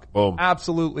 Slam dunk. Boom.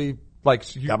 Absolutely. Like,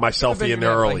 got my selfie in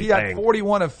there early. Like, he had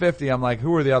 41 of 50. I'm like,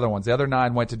 who are the other ones? The other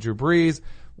 9 went to Drew Brees,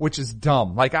 which is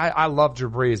dumb. Like, I love Drew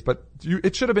Brees, but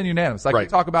it should have been unanimous. Like, we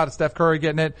talk about Steph Curry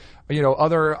getting it,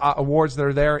 other awards that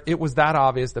are there. It was that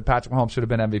obvious that Patrick Mahomes should have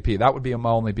been MVP. That would be my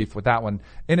only beef with that one.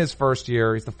 In his first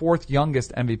year, he's the 4th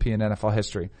youngest MVP in NFL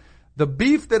history. The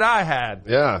beef that I had.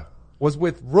 Yeah. Was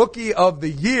with Rookie of the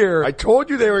Year. I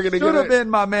told you they were going to get it. Should have been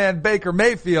my man Baker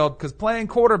Mayfield, because playing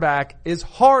quarterback is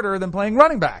harder than playing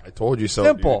running back. I told you so.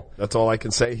 Simple. Dude. That's all I can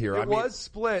say here. It was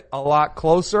split a lot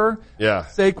closer. Yeah.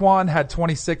 Saquon had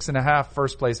 26.5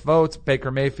 first place votes. Baker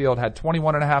Mayfield had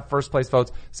 21.5 first place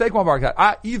votes. Saquon Barkley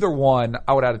had either one.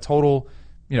 I would add a total.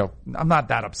 I'm not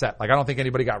that upset. Like, I don't think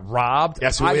anybody got robbed.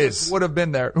 Yes, who I is? Just would have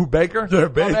been there. Who, Baker? Yeah,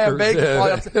 Baker. Oh, man,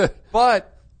 Baker. But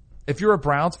if you're a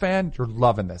Browns fan, you're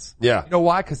loving this. Yeah. You know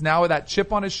why? Because now with that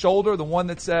chip on his shoulder, the one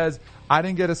that says, I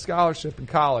didn't get a scholarship in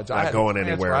college. I had going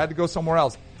anywhere. I had to go somewhere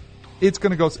else. It's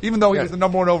going to go, even though he was the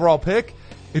number 1 overall pick,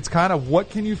 it's kind of what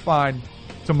can you find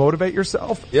to motivate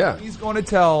yourself? Yeah. He's going to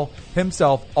tell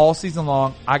himself all season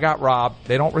long, I got robbed.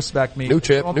 They don't respect me. New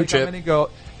chip, don't new think chip. I'm any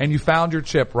goat. And you found your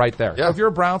chip right there. Yeah. So if you're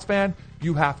a Browns fan,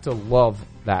 you have to love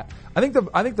that. I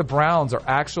think the Browns are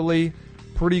actually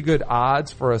pretty good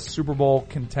odds for a Super Bowl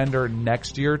contender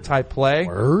next year type play.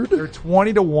 Word? They're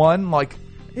 20-1. Like,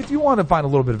 if you want to find a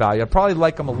little bit of value, I'd probably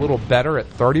like them a little better at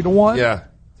 30-1. Yeah.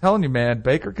 Telling you, man,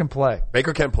 Baker can play.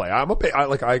 Baker can play.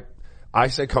 I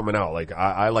said coming out, like,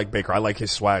 I like Baker. I like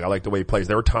his swag. I like the way he plays.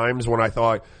 There were times when I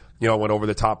thought, I went over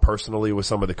the top personally with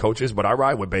some of the coaches, but I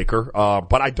ride with Baker.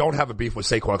 But I don't have a beef with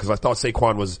Saquon, because I thought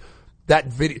Saquon was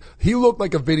he looked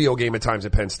like a video game at times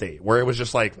at Penn State, where it was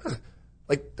just like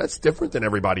that's different than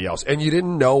everybody else. And you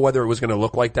didn't know whether it was going to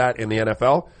look like that in the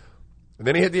NFL. And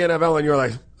then he hit the NFL and you're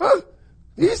like,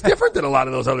 he's different than a lot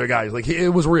of those other guys. Like, it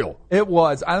was real. It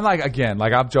was. I'm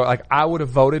I would have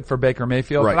voted for Baker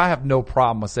Mayfield, but I have no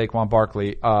problem with Saquon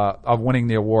Barkley, of winning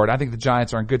the award. I think the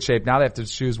Giants are in good shape. Now they have to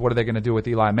choose what are they going to do with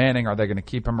Eli Manning. Are they going to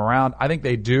keep him around? I think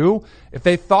they do. If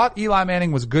they thought Eli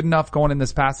Manning was good enough going in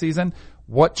this past season,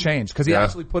 what changed? Because he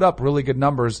actually put up really good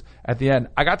numbers at the end.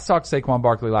 I got to talk to Saquon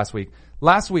Barkley last week.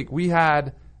 Last week, we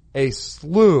had a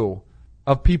slew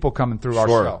of people coming through our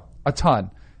show. A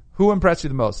ton. Who impressed you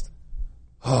the most?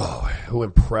 Oh, who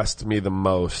impressed me the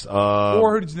most?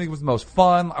 Or who did you think was the most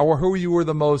fun? Or who you were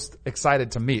the most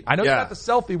excited to meet? I know you got the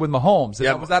selfie with Mahomes.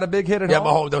 Was that a big hit at home?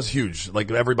 Yeah, Mahomes, that was huge.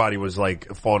 Like, everybody was,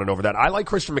 like, fawning over that. I like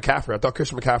Christian McCaffrey. I thought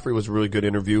Christian McCaffrey was a really good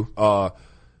interview. I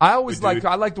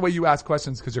like the way you ask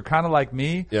questions because you're kind of like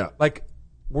me. Yeah. Like,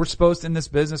 we're supposed in this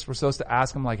business, we're supposed to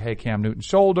ask them like, hey, Cam Newton's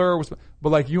shoulder. But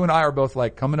like you and I are both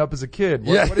like coming up as a kid.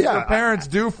 What did your parents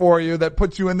do for you that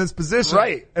put you in this position?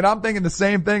 Right. And I'm thinking the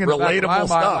same thing. In the back of my Relatable mind,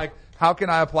 stuff. like, how can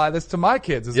I apply this to my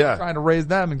kids? Is I'm trying to raise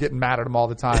them and getting mad at them all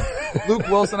the time. Luke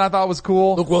Wilson I thought was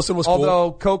cool. Luke Wilson was cool.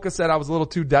 Although Coca said I was a little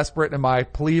too desperate in my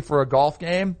plea for a golf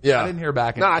game. Yeah. I didn't hear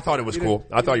back. No, I thought it was cool.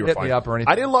 I thought you were hit fine. me up or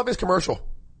anything. I didn't love his commercial.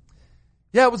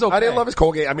 Yeah, it was okay. I didn't love his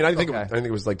Colgate. I mean, I didn't think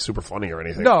it was like super funny or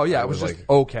anything. No, yeah, it was just like,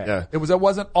 okay. Yeah. It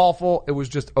wasn't awful. It was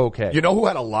just okay. You know who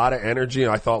had a lot of energy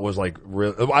and I thought was like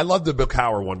real? I loved the Bill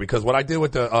Cowher one because what I did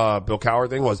with the Bill Cowher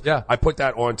thing was I put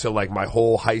that onto like my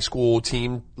whole high school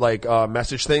team like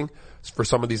message thing for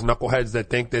some of these knuckleheads that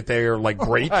think that they are like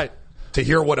great to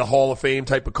hear what a Hall of Fame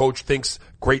type of coach thinks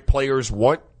great players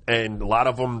want. And a lot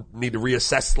of them need to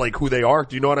reassess like who they are.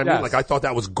 Do you know what I mean? Like I thought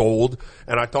that was gold,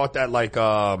 and I thought that like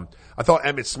I thought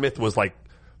Emmitt Smith was like,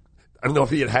 I don't know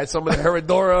if he had some of the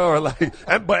Herodora or like,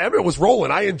 but Emmitt was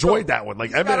rolling. I enjoyed that one.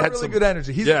 Like Emmitt had really some good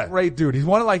energy. He's a great dude. He's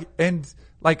one of like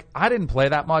I didn't play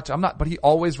that much. But he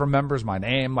always remembers my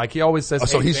name. Like he always says,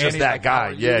 so he's Danny, just that like,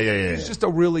 guy. Yeah. He's just a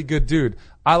really good dude.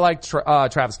 I liked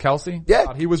Travis Kelce. Yeah. I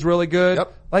thought he was really good.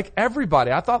 Yep. Like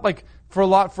everybody. I thought like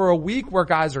for a week where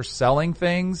guys are selling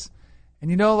things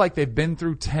and you know, like they've been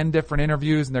through 10 different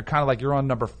interviews and they're kind of like, you're on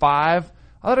number 5.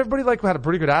 I thought everybody like had a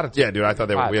pretty good attitude. Yeah, dude. I thought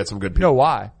we had some good people. You know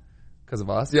why? Because of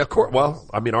us? Yeah, of course. Well,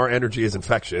 I mean, our energy is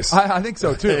infectious. I think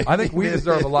so too. I think we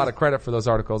deserve a lot of credit for those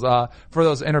articles, for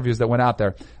those interviews that went out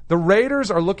there. The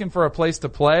Raiders are looking for a place to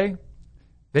play.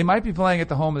 They might be playing at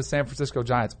the home of the San Francisco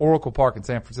Giants, Oracle Park in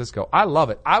San Francisco. I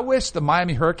love it. I wish the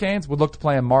Miami Hurricanes would look to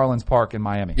play in Marlins Park in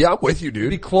Miami. Yeah, I'm with you,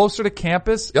 dude. Be closer to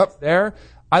campus. Yep. There.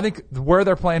 I think where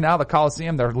they're playing now, the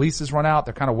Coliseum, their leases run out.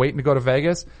 They're kind of waiting to go to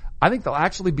Vegas. I think they'll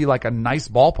actually be like a nice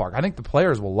ballpark. I think the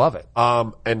players will love it.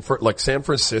 And for like San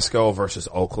Francisco versus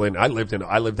Oakland, I lived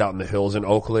out in the hills in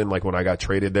Oakland, like when I got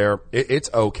traded there. It's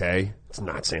okay. It's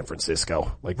not San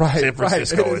Francisco. Like San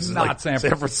Francisco is not like, San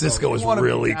Francisco is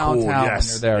really cool.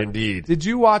 Yes, indeed. Did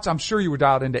you watch? I'm sure you were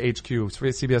dialed into HQ,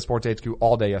 CBS Sports HQ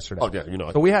all day yesterday. Oh yeah, you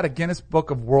know. So we had a Guinness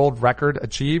Book of World Record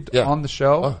achieved on the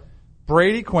show.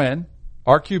 Brady Quinn,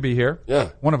 our QB here.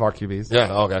 Yeah. One of our QBs.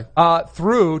 Yeah, okay.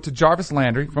 Threw to Jarvis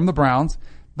Landry from the Browns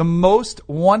the most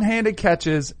one-handed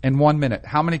catches in 1 minute.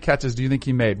 How many catches do you think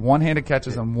he made? One-handed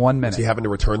catches in 1 minute. Is he having to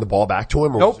return the ball back to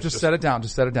him? Or nope, just set it down.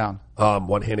 Just set it down.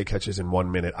 One-handed catches in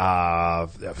 1 minute.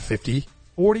 50?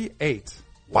 48.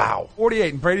 Wow.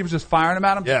 48. And Brady was just firing them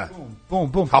at him. Yeah. Boom, boom,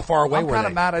 boom. How far away were they? I'm kind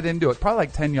of mad I didn't do it. Probably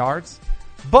like 10 yards.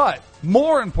 But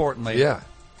more importantly, do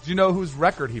you know whose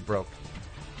record he broke?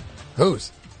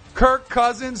 Whose? Kirk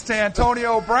Cousins to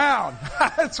Antonio Brown.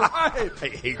 That's right.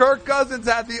 Kirk Cousins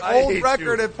had the old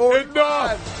record at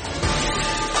 45.